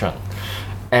Revolution.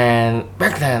 And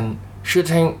back then,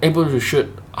 able to shoot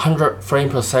 100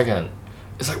 frames per second.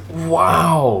 It's like,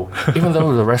 wow! Even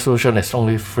though the resolution is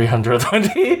only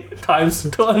 320 times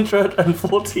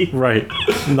 240. Right.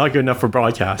 Not good enough for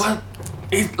broadcast. But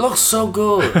it looks so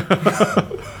good.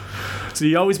 So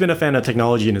you've always been a fan of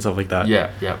technology and stuff like that.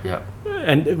 Yeah.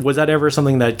 And was that ever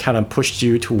something that kind of pushed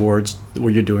you towards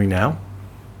what you're doing now?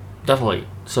 Definitely.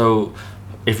 So,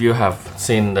 if you have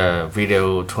seen the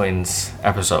Video Twins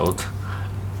episode,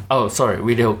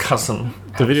 Video Cousin.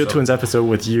 The Video episode. Twins episode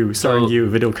with you, starring So- you,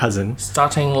 Video Cousin.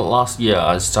 Starting last year,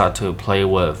 I started to play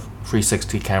with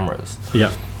 360 cameras.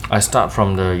 Yeah. I start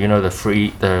from the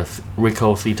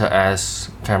Ricoh Theta S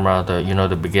camera,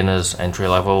 the beginner's entry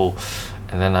level,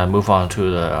 and then I move on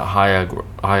to the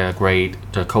higher grade,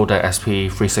 the Kodak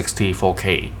SP 360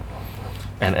 4K,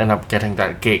 and end up getting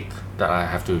that gig that I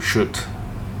have to shoot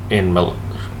in Milan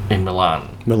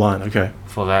Milan, okay.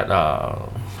 for that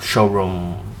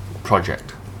showroom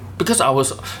project. Because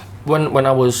when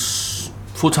I was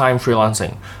full-time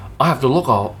freelancing, I have to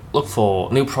look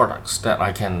for new products that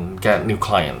I can get new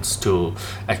clients to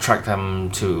attract them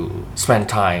to spend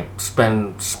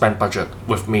budget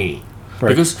with me. Right.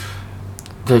 Because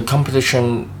the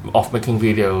competition of making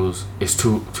videos is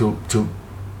too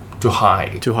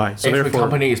high. Too high. So Every therefore,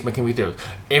 company is making videos.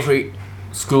 Every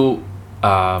school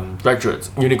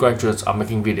uni graduates are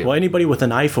making videos. well, anybody with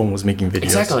an iPhone was making videos.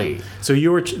 Exactly. So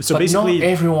you were But basically not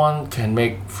everyone can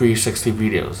make 360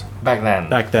 videos back then.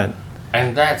 back then.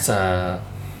 And that's a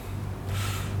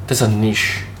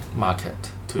niche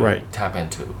market to Right. tap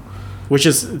into. Which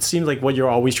is, it seems like what you're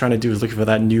always trying to do is looking for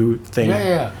that new thing.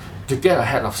 Yeah. To get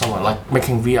ahead of someone, like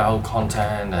making VR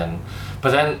content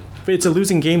but then But it's a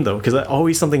losing game though, because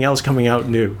always something else coming out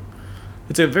new.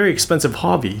 It's a very expensive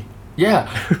hobby. yeah,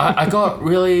 I got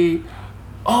really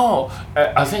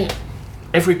I think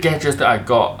every gadget that I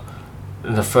got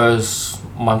in the first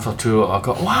month or two, I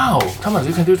got, wow, Thomas,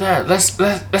 you can do that.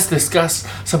 Let's discuss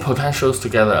some potentials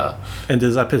together. And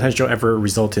does that potential ever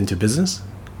result into business?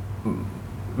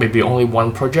 Maybe only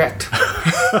one project.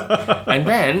 And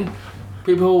then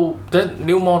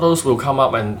new models will come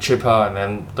up and cheaper, and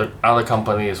then the other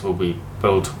companies will be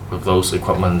built with those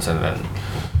equipments, and then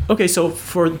Okay, so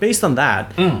based on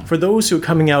that, for those who are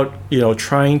coming out,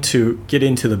 trying to get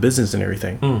into the business and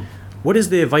everything, what is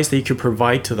the advice that you could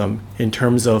provide to them in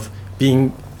terms of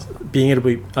being able to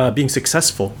be, being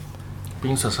successful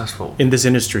Being successful, in this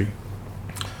industry?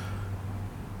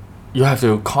 you have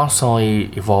to constantly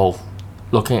evolve,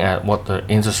 looking at what the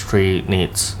industry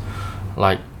needs.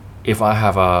 Like, if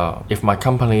my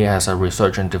company has a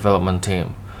research and development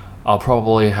team, I'll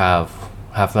probably have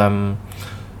them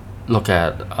look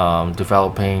at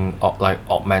developing like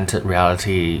augmented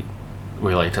reality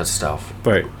related stuff.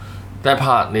 Right. That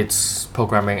part needs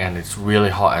programming, and it's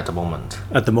really hot at the moment.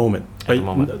 At the moment. But the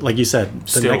moment. like you said, the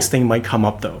Still. next thing might come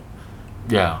up though.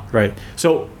 Yeah. Right.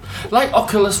 So Like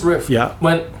Oculus Rift. Yeah.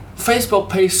 When Facebook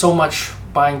pays so much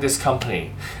buying this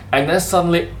company, and then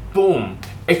suddenly, boom,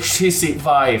 HTC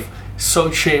Vive, so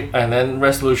cheap, and then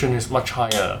resolution is much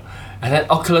higher. And then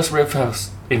Oculus Rift has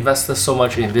invested so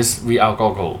much in this VR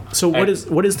goggle. So what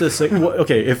is this?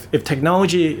 Okay, if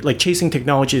technology, like chasing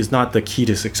technology, is not the key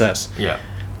to success, Yeah.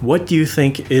 what do you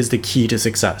think is the key to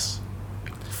success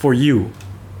for you?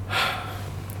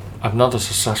 I'm not a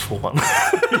successful one.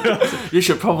 You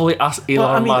should probably ask Elon Well,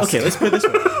 I mean, Musk. okay, let's put it this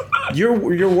way: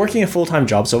 you're working a full-time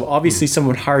job, so obviously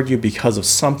someone hired you because of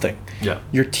something. Yeah.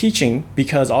 You're teaching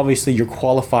because obviously you're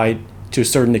qualified to a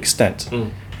certain extent,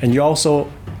 and you also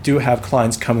do have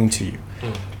clients coming to you.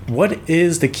 What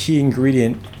is the key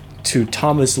ingredient to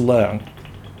Thomas Leung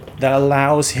that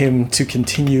allows him to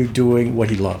continue doing what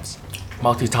he loves?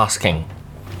 Multitasking.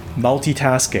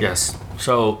 Multitasking. Yes.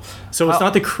 So So it's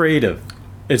not the creative.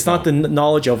 It's not the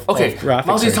knowledge of okay, of graphics.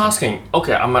 or anything. multitasking.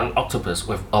 Okay, I'm an octopus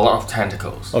with a lot of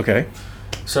tentacles. Okay.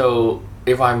 So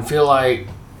if I feel like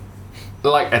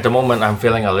at the moment I'm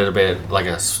feeling a little bit like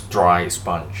a dry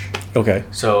sponge. Okay.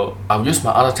 So I'll use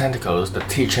my other tentacles, the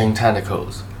teaching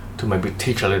tentacles, to maybe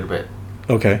teach a little bit,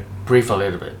 Okay. brief a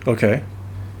little bit, Okay.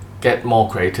 get more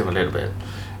creative a little bit,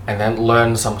 and then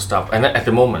learn some stuff. And then at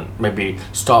the moment, maybe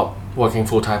stop working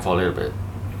full time for a little bit,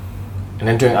 and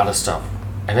then doing other stuff.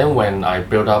 And then when I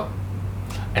build up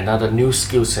another new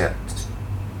skill set,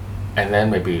 and then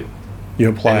maybe You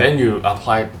apply. and then you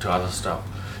apply it to other stuff.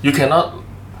 You cannot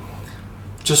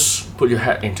just put your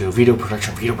head into video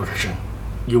production.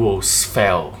 You will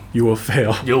fail. You will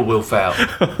fail. You will fail.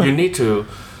 You need to,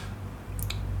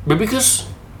 but because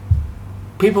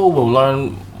people will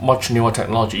learn much newer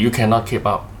technology, you cannot keep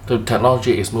up. The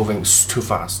technology is moving too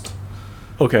fast.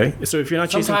 Okay. So if you're not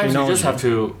chasing Sometimes you technology, just have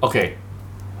to, okay,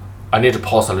 I need to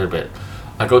pause a little bit.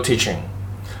 I go teaching.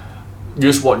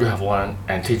 Use what you have learned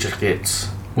and teach your kids,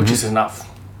 which is enough.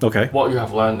 okay. What you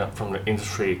have learned from the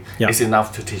industry Yeah. is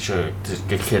enough to teach your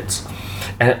kids.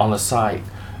 And on the side,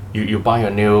 you buy a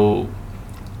new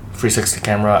 360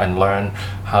 camera and learn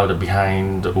how the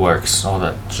behind works, all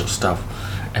that stuff.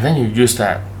 And then you use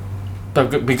that.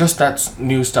 But because that's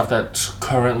new stuff that's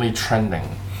currently trending,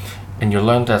 and you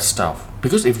learn that stuff.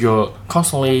 Because if you're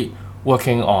constantly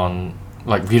working on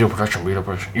like video production,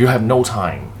 you have no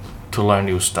time to learn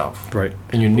new stuff. Right.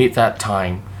 And you need that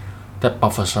time, that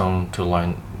buffer zone to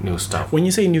learn new stuff. When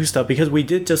you say new stuff, because we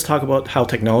did just talk about how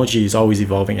technology is always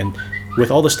evolving, and with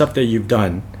all the stuff that you've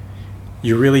done,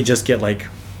 you really just get like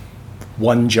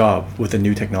one job with a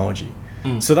new technology.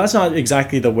 So that's not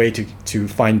exactly the way to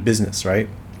find business, right?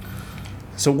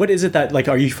 So what is it that like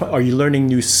are you learning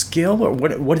new skill, or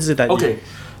what is it that Okay,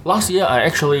 last year I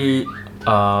actually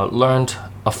learned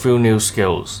a few new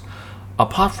skills.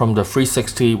 Apart from the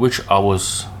 360, which I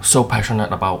was so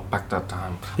passionate about back that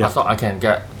time, Yeah. I thought I can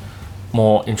get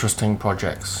more interesting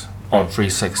projects on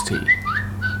 360.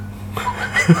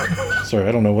 Sorry,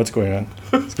 I don't know what's going on.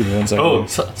 Just give me 1 second. Oh,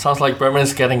 sounds like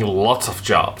Berman's getting lots of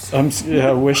jobs. Yeah,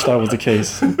 I wish that was the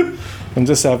case. I'm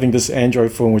just having this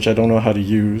Android phone which I don't know how to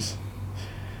use,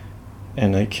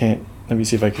 and I can't. Let me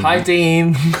see if I can. Hi,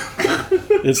 Dean.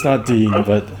 It's not Dean,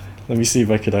 but let me see if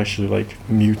I could actually like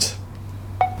mute.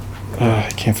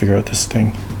 I can't figure out this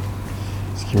thing.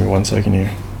 Just give me 1 second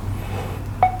here.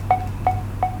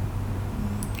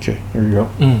 Okay, here we go.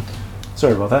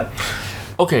 Sorry about that.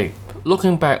 Okay,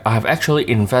 looking back, I have actually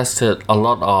invested a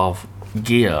lot of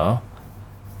gear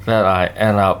that I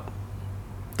end up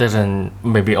didn't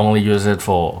maybe only use it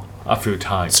for a few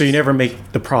times. So you never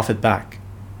make the profit back.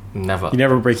 Never. You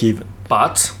never break even.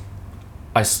 But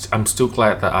I'm still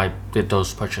glad that I did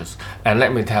those purchases. And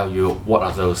let me tell you what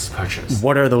are those purchases.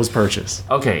 What are those purchases?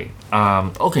 Okay,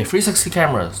 360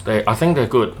 cameras. I think they're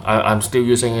good. I'm still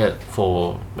using it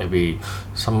for maybe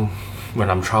some when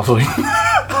I'm traveling.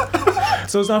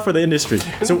 So it's not for the industry.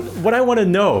 So what I want to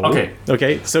know. Okay.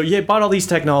 Okay. So you bought all these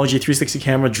technology, 360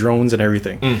 camera, drones, and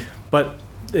everything, but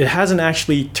it hasn't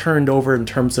actually turned over in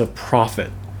terms of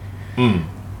profit.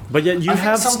 But yet you I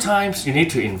have. think sometimes you need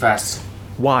to invest.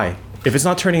 Why? If it's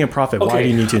not turning a profit, why do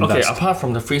you need to invest? Okay, apart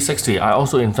from the 360, I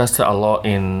also invested a lot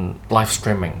in live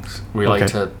streaming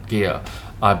related gear.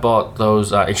 I bought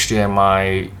those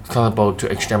HDMI, Thunderbolt to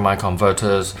HDMI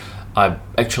converters. I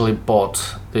actually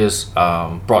bought this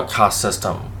broadcast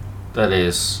system that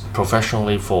is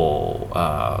professionally for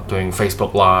doing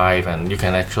Facebook Live, and you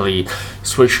can actually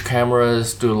switch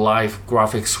cameras, do live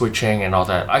graphic switching and all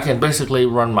that. I can basically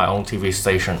run my own TV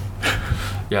station.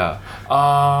 Yeah.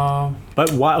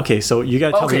 But why? Okay, so you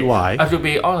gotta tell me why. I have to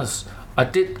be honest. I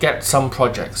did get some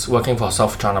projects working for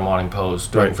South China Morning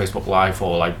Post, doing Right. Facebook Live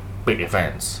for like big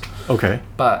events. Okay.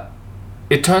 But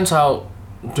it turns out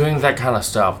doing that kind of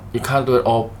stuff, you can't do it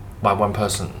all by one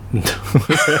person.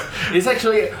 It's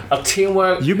actually a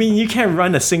teamwork. You mean you can't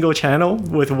run a single channel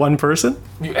with one person?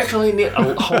 You actually need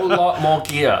a whole lot more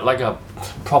gear, like a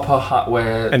proper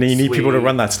hardware. And then you need people to suite.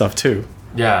 run that stuff too.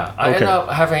 Yeah, I Okay. end up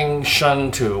having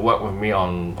Shun to work with me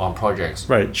on projects.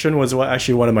 Right. Shun was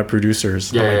actually one of my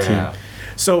producers on my team. Yeah.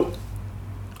 So,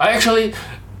 I actually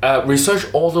researched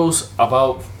all those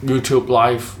about YouTube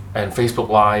Live and Facebook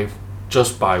Live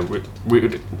just by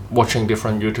watching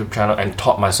different YouTube channels and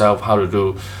taught myself how to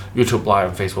do YouTube Live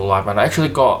and Facebook Live. And I actually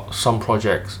got some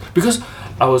projects because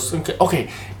I was thinking, okay,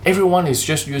 everyone is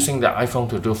just using the iPhone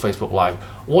to do Facebook Live.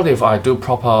 What if I do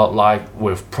proper live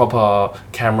with proper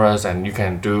cameras and you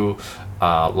can do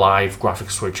live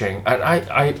graphic switching? And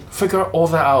I figured all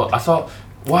that out. I thought,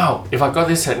 wow, if I got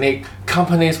this technique,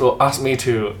 companies will ask me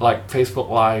to like Facebook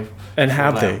Live. and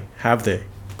have Live. they? Have they?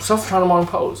 South China Morning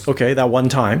Post. Okay, that one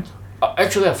time.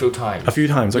 Actually, a few times. A few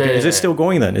times. Okay, Yeah, is yeah, it still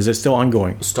going then? Is it still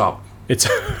ongoing? Stop. It's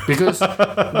Because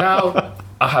now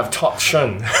I have taught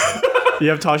Shun. you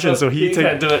have Tashin, so he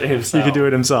can do it himself. he can do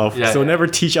it himself. Yeah, so yeah. never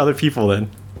teach other people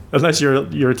then, unless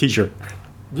you're a teacher.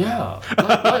 Yeah.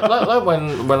 Like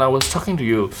when I was talking to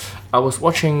you, I was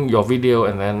watching your video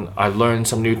and then I learned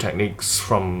some new techniques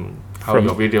from how From-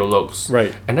 your video looks.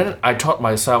 Right. And then I taught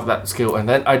myself that skill and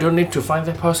then I don't need to find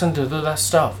that person to do that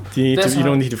stuff. You That's don't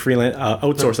how- need to freelance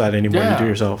outsource that anymore. You Yeah. do it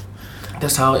yourself.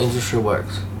 That's how industry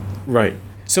works. Right.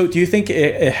 So do you think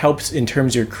it helps in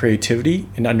terms of your creativity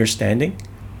and understanding?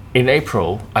 In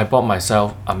April, I bought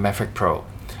myself a Mavic Pro.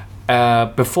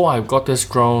 Before I got this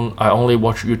drone, I only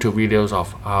watched YouTube videos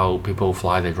of how people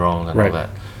fly the drone and Right. all that.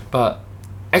 But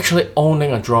actually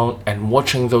owning a drone and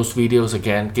watching those videos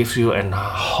again gives you a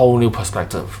whole new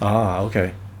perspective. Ah,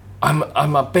 okay.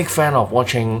 I'm a big fan of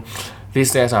watching.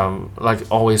 These days, I'm like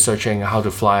always searching how to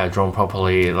fly a drone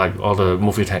properly, like all the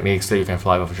movie techniques that you can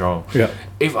fly with a drone. Yeah.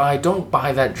 If I don't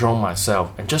buy that drone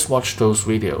myself and just watch those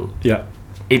videos, Yeah.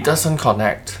 it doesn't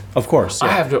connect. Of course. I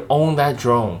Yeah. have to own that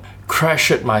drone,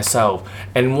 crash it myself,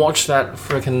 and watch that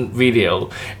freaking video,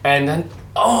 and then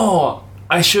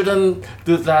I shouldn't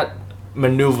do that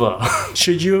maneuver.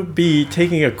 Should you be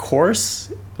taking a course,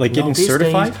 like getting These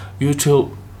certified? days,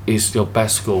 YouTube is your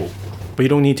best school. But you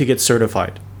don't need to get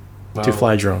certified to Well,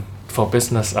 fly a drone. For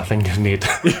business, I think you need.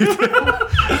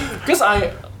 Because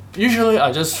I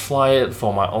just fly it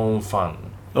for my own fun.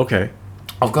 Okay.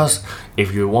 Of course,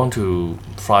 if you want to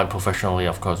fly professionally,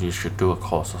 of course you should do a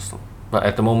course or something. But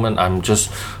at the moment, I'm just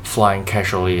flying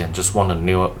casually and just want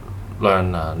to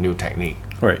learn a new technique.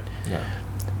 Right. Yeah.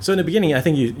 So in the beginning, I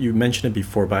think you mentioned it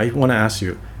before, but I want to ask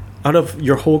you, out of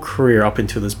your whole career up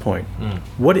until this point,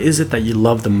 what is it that you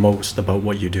love the most about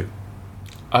what you do?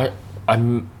 I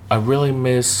really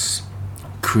miss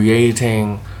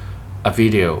creating a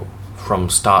video from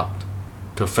start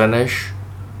to finish,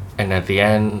 and at the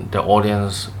end the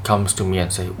audience comes to me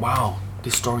and say, wow,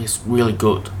 this story is really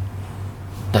good.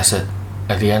 That's it.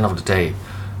 At the end of the day,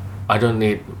 I don't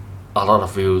need a lot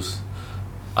of views.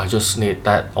 I just need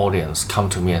that audience come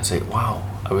to me and say, wow,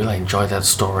 I really enjoyed that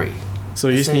story. So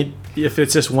you just That's need, if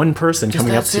it's just one person Just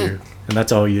coming up that's to it. you, and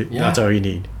that's all you Yeah. that's all you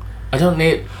need. I don't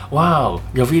need, wow,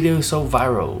 your video is so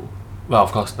viral. Well,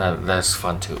 of course, that's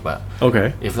fun too, but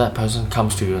Okay. if that person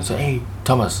comes to you and say, hey,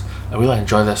 Thomas, I really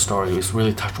enjoyed that story. It's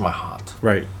really touched my heart.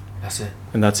 Right. That's it.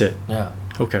 And that's it. Yeah.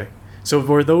 Okay. So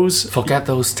for those, Forget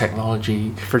those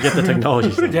technology. forget the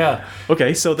technology. Yeah.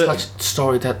 Okay. So the Touch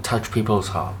story that touch people's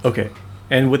heart. okay,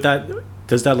 and with that,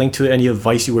 does that link to any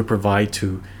advice you would provide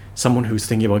to someone who's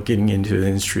thinking about getting into the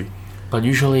industry? But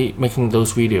usually making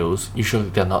those videos, usually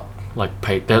they're not like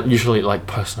paid. They're usually like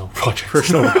personal projects.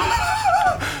 Personal.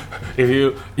 If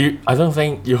you I don't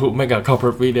think you would make a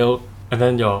corporate video and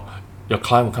then your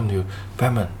client will come to you,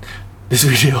 Batman, this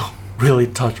video really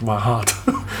touched my heart.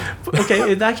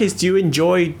 Okay. In that case, do you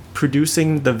enjoy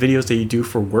producing the videos that you do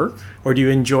for work, or do you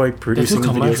enjoy producing the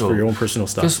videos commercial. for your own personal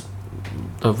stuff? Because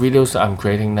the videos that I'm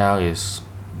creating now is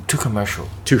too commercial.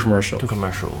 Too commercial. Too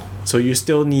commercial. So you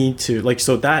still need to like.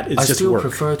 So that is I just still work.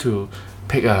 prefer to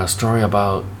pick a story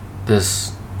about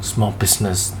this small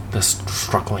business that's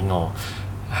struggling or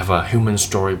have a human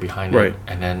story behind Right. it,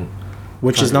 and then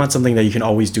Which is not something that you can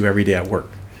always do every day at work.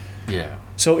 yeah.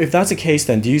 So if that's the case,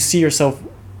 then do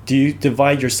you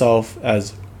divide yourself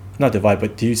as, not divide,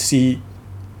 but do you see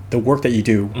the work that you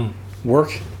do,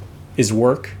 work is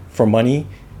work for money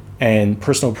and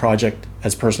personal project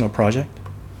as personal project?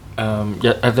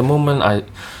 Yeah, at the moment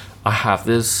I have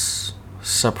this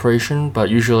separation, but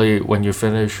usually when you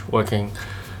finish working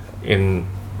in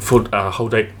full whole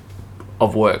day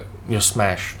of work, you're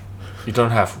smashed. You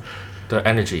don't have the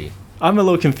energy. I'm a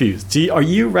little confused. Are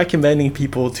you recommending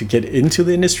people to get into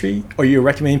the industry, or are you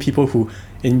recommending people who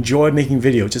enjoy making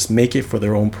videos just make it for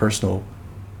their own personal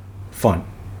fun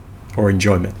or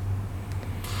enjoyment?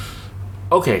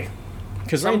 Okay.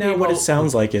 Because Some right now, what it people-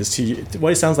 sounds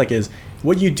like is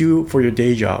what you do for your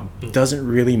day job doesn't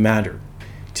really matter.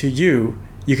 To you,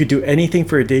 you could do anything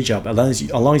for your day job as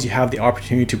long as you have the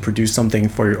opportunity to produce something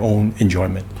for your own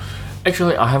enjoyment.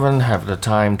 Actually, I haven't had the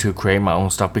time to create my own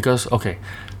stuff because, okay,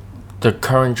 the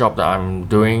current job that I'm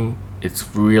doing,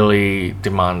 it's really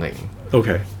demanding.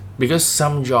 Okay. Because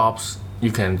some jobs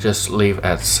you can just leave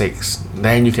at 6,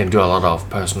 then you can do a lot of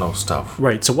personal stuff.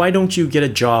 Right. So why don't you get a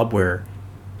job where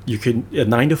you can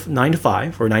 9 to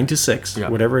 5 or 9 to 6, Yeah.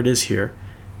 whatever it is here.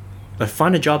 But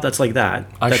find a job that's like that.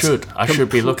 I should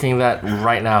be looking at that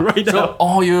right now. Right now. So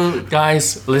all you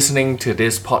guys listening to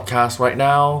this podcast right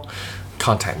now,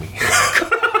 contact me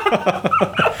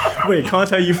Wait,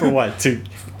 contact you for what?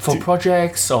 for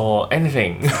projects or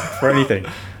anything. For anything.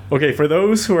 Okay, for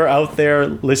those who are out there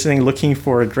listening, looking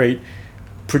for a great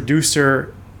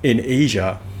producer in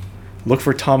Asia, look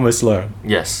for Thomas Leung.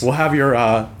 Yes. We'll have your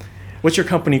what's your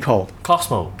company called?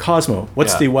 Cosmo. Cosmo.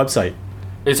 What's Yeah. the website?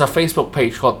 It's a Facebook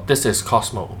page called This Is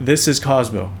Cosmo. This is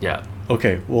Cosmo. Yeah.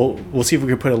 Okay, we'll see if we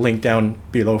can put a link down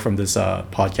below from this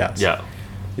podcast. Yeah.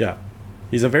 Yeah.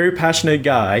 He's a very passionate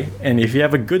guy, and if you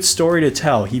have a good story to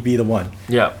tell, he'd be the one.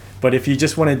 Yeah. But if you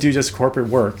just want to do just corporate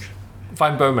work,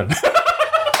 Find Berman.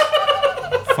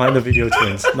 find the Video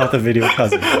Twins, not the Video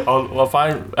Cousin. or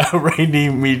find Rainy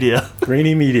Media.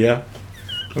 Rainy Media,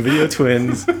 Video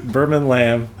Twins, Berman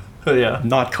Lamb, Yeah.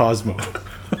 not Cosmo.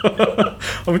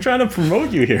 I'm trying to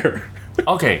promote you here.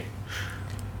 Okay.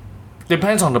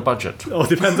 Depends on the budget. Oh,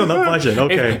 depends on the budget.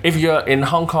 Okay. If you're in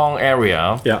Hong Kong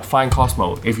area, Yeah. find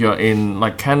Cosmo. If you're in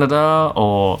like Canada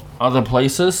or other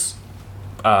places,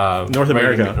 North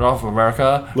America. North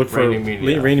America, Look for Rainy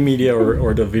Media. Rainy Media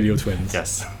or the Video Twins.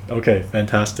 Yes. Okay,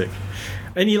 fantastic.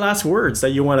 Any last words that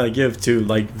you want to give to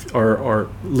like our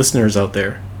listeners out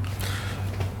there?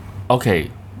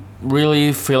 Okay,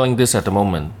 really feeling this at the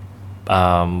moment.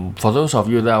 For those of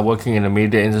you that are working in the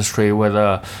media industry,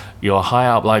 whether you're high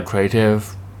up like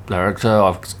creative director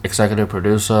or executive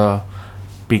producer,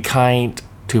 be kind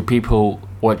to people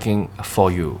working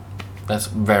for you. That's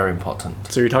very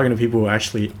important. So you're talking to people who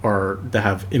actually that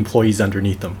have employees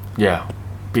underneath them. Yeah,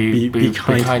 be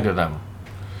kind to them,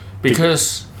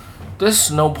 because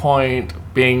there's no point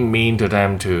being mean to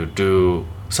them to do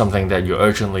something that you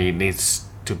urgently needs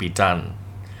to be done.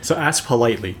 So ask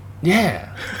politely.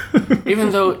 Yeah,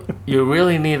 even though you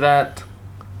really need that,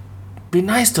 be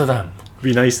nice to them.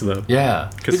 Be nice to them. Yeah,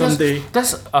 Because someday-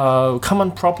 that's a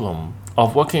common problem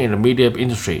of working in the media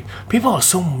industry. People are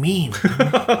so mean,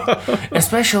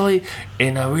 especially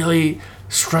in a really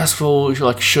stressful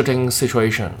like shooting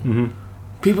situation. Mm-hmm.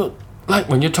 People like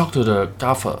when you talk to the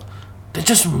gaffer, they're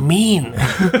just mean.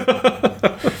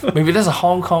 Maybe that's a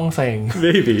Hong Kong thing.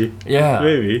 Maybe. Yeah,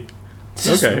 Maybe. it's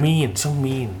just Okay. mean, so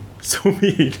mean. So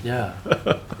mean. Yeah,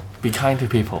 be kind to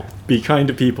people. Be kind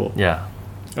to people. Yeah.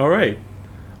 All right.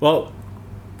 Well,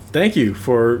 thank you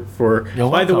for. You're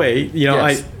By the welcome. way,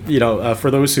 Yes. for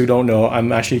those who don't know,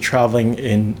 I'm actually traveling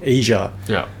in Asia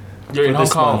Yeah. You're in Hong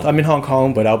this Kong. month. I'm in Hong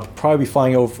Kong, but I'll probably be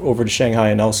flying over to Shanghai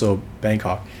and also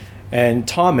Bangkok. And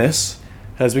Thomas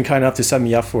has been kind enough to set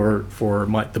me up for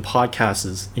the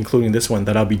podcasts, including this one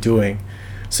that I'll be doing.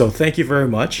 So thank you very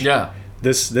much. Yeah.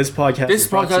 This podcast. This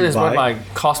brought to podcast you is brought by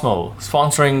Cosmo,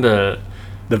 sponsoring the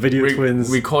the Video Twins.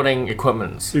 recording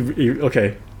equipments.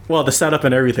 Okay. Well, the setup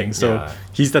and everything. So Yeah.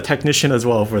 he's the technician as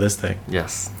well for this thing.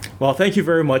 Yes. Well, thank you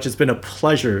very much. It's been a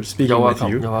pleasure speaking You're with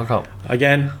welcome. you. You're welcome.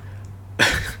 Again,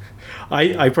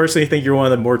 I personally think you're one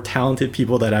of the more talented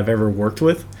people that I've ever worked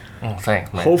with. Oh,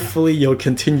 thanks, man. Hopefully you'll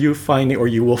continue finding, or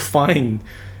you will find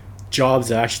jobs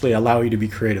that actually allow you to be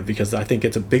creative, because I think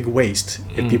it's a big waste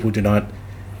if people do not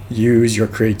use your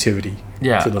creativity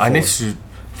Yeah, to the I need fullest. to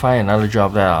find another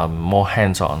job that are more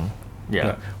hands-on.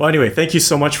 Yeah. Well, anyway, thank you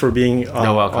so much for being You're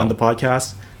welcome. on the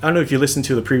podcast. I don't know if you listened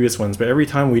to the previous ones, but every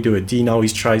time we do it, Dean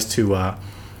always tries to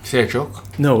Say a joke?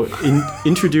 No,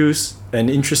 introduce an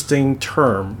interesting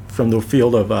term from the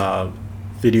field of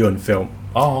video and film.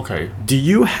 Oh, okay. Do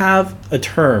you have a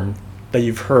term that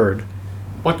you've heard,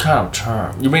 What kind of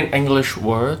term? You mean English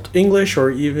word? English or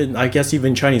even, I guess,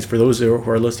 even Chinese for those who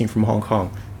are listening from Hong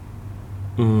Kong?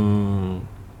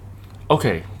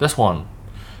 Okay, this one.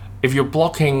 If you're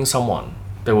blocking someone,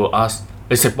 they will ask,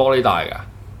 你食玻璃大㗎?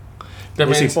 That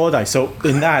They say means, "Bodai." So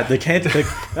in that,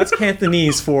 that's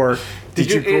Cantonese for did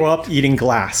you grow up eating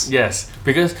glass? yes,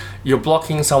 because you're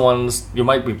blocking someone's, you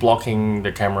might be blocking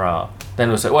the camera. Then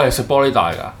they'll say, 喂，食玻璃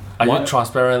大㗎? Are you What?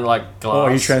 transparent like glass? Oh,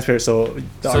 are you transparent? So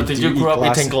Did you grow up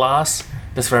eating glass?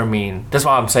 That's very mean. That's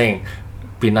why I'm saying,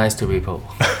 be nice to people.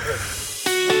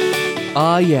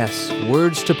 Ah, yes,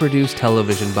 words to produce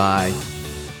television by.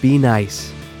 Be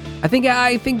nice. I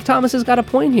think Thomas has got a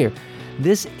point here.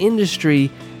 This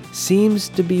industry seems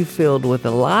to be filled with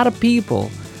a lot of people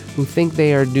who think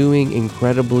they are doing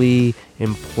incredibly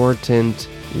important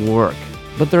work,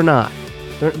 but they're not.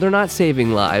 They're not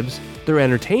saving lives. They're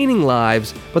entertaining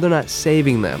lives, but they're not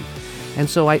saving them. And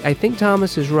so I think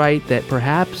Thomas is right that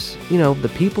perhaps,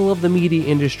 the people of the media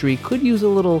industry could use a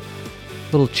little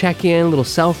check-in, a little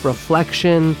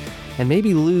self-reflection, and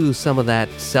maybe lose some of that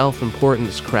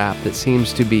self-importance crap that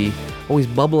seems to be always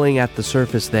bubbling at the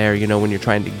surface there, when you're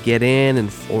trying to get in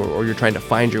or you're trying to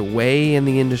find your way in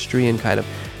the industry and kind of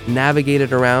navigate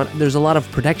it around. There's a lot of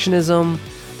protectionism.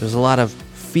 There's a lot of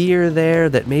fear there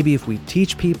that maybe if we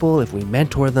teach people, if we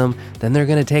mentor them, then they're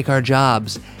going to take our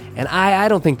jobs. And I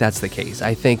don't think that's the case.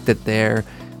 I think that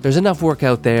there's enough work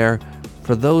out there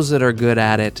for those that are good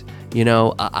at it.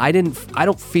 I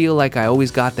don't feel like I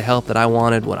always got the help that I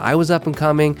wanted when I was up and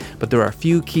coming, but there are a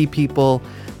few key people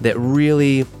that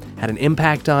really had an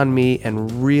impact on me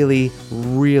and really,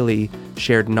 really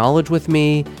shared knowledge with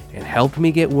me and helped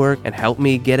me get work and helped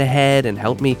me get ahead and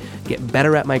helped me get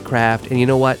better at my craft. And you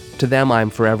know what? To them, I'm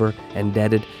forever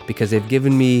indebted because they've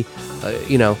given me,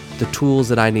 the tools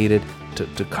that I needed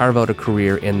to carve out a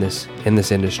career in this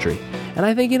industry. And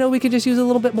I think, we could just use a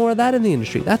little bit more of that in the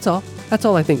industry. That's all. That's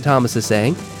all I think Thomas is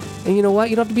saying. And you know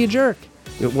what? You don't have to be a jerk.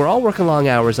 We're all working long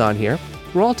hours on here.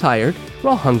 We're all tired.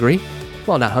 We're all hungry.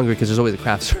 Well, not hungry because there's always a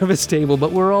craft service table,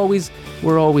 but we're always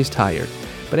tired.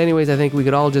 But anyways, I think we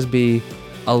could all just be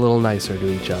a little nicer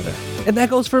to each other. And that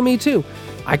goes for me too.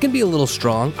 I can be a little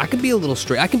strong. I can be a little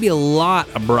straight. I can be a lot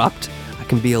abrupt. I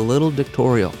can be a little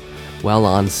dictatorial while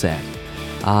on set.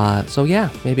 So yeah,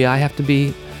 maybe I have to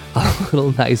be a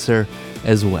little nicer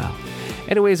as well.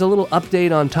 Anyways, a little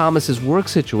update on Thomas's work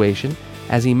situation.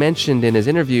 As he mentioned in his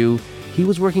interview, he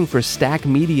was working for Stack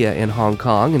Media in Hong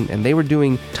Kong, and they were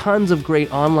doing tons of great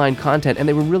online content, and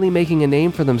they were really making a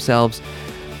name for themselves.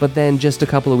 But then just a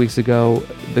couple of weeks ago,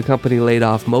 the company laid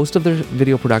off most of their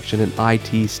video production and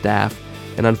IT staff,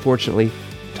 and unfortunately,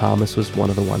 Thomas was one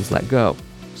of the ones let go.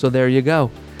 So there you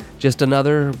go. Just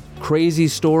another crazy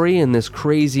story in this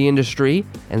crazy industry,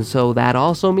 and so that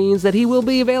also means that he will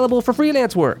be available for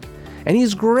freelance work. And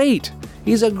he's great.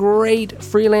 He's a great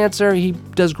freelancer. He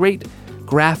does great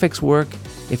graphics work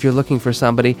if you're looking for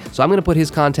somebody. So I'm going to put his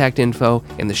contact info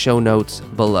in the show notes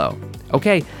below.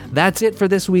 Okay, that's it for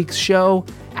this week's show.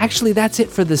 Actually, that's it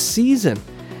for the season.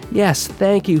 Yes,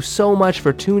 thank you so much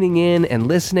for tuning in and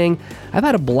listening. I've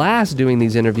had a blast doing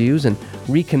these interviews and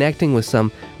reconnecting with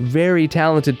some very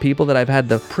talented people that I've had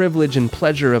the privilege and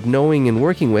pleasure of knowing and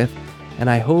working with. And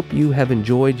I hope you have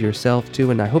enjoyed yourself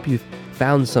too, and I hope you've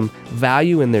found some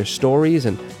value in their stories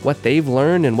and what they've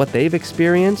learned and what they've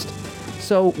experienced.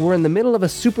 So we're in the middle of a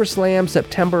Super Slam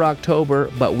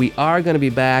September-October, but we are going to be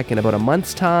back in about a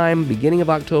month's time, beginning of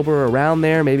October, around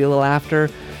there, maybe a little after,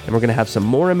 and we're going to have some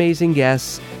more amazing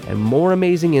guests and more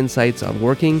amazing insights on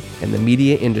working in the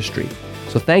media industry.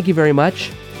 So thank you very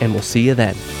much, and we'll see you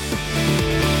then.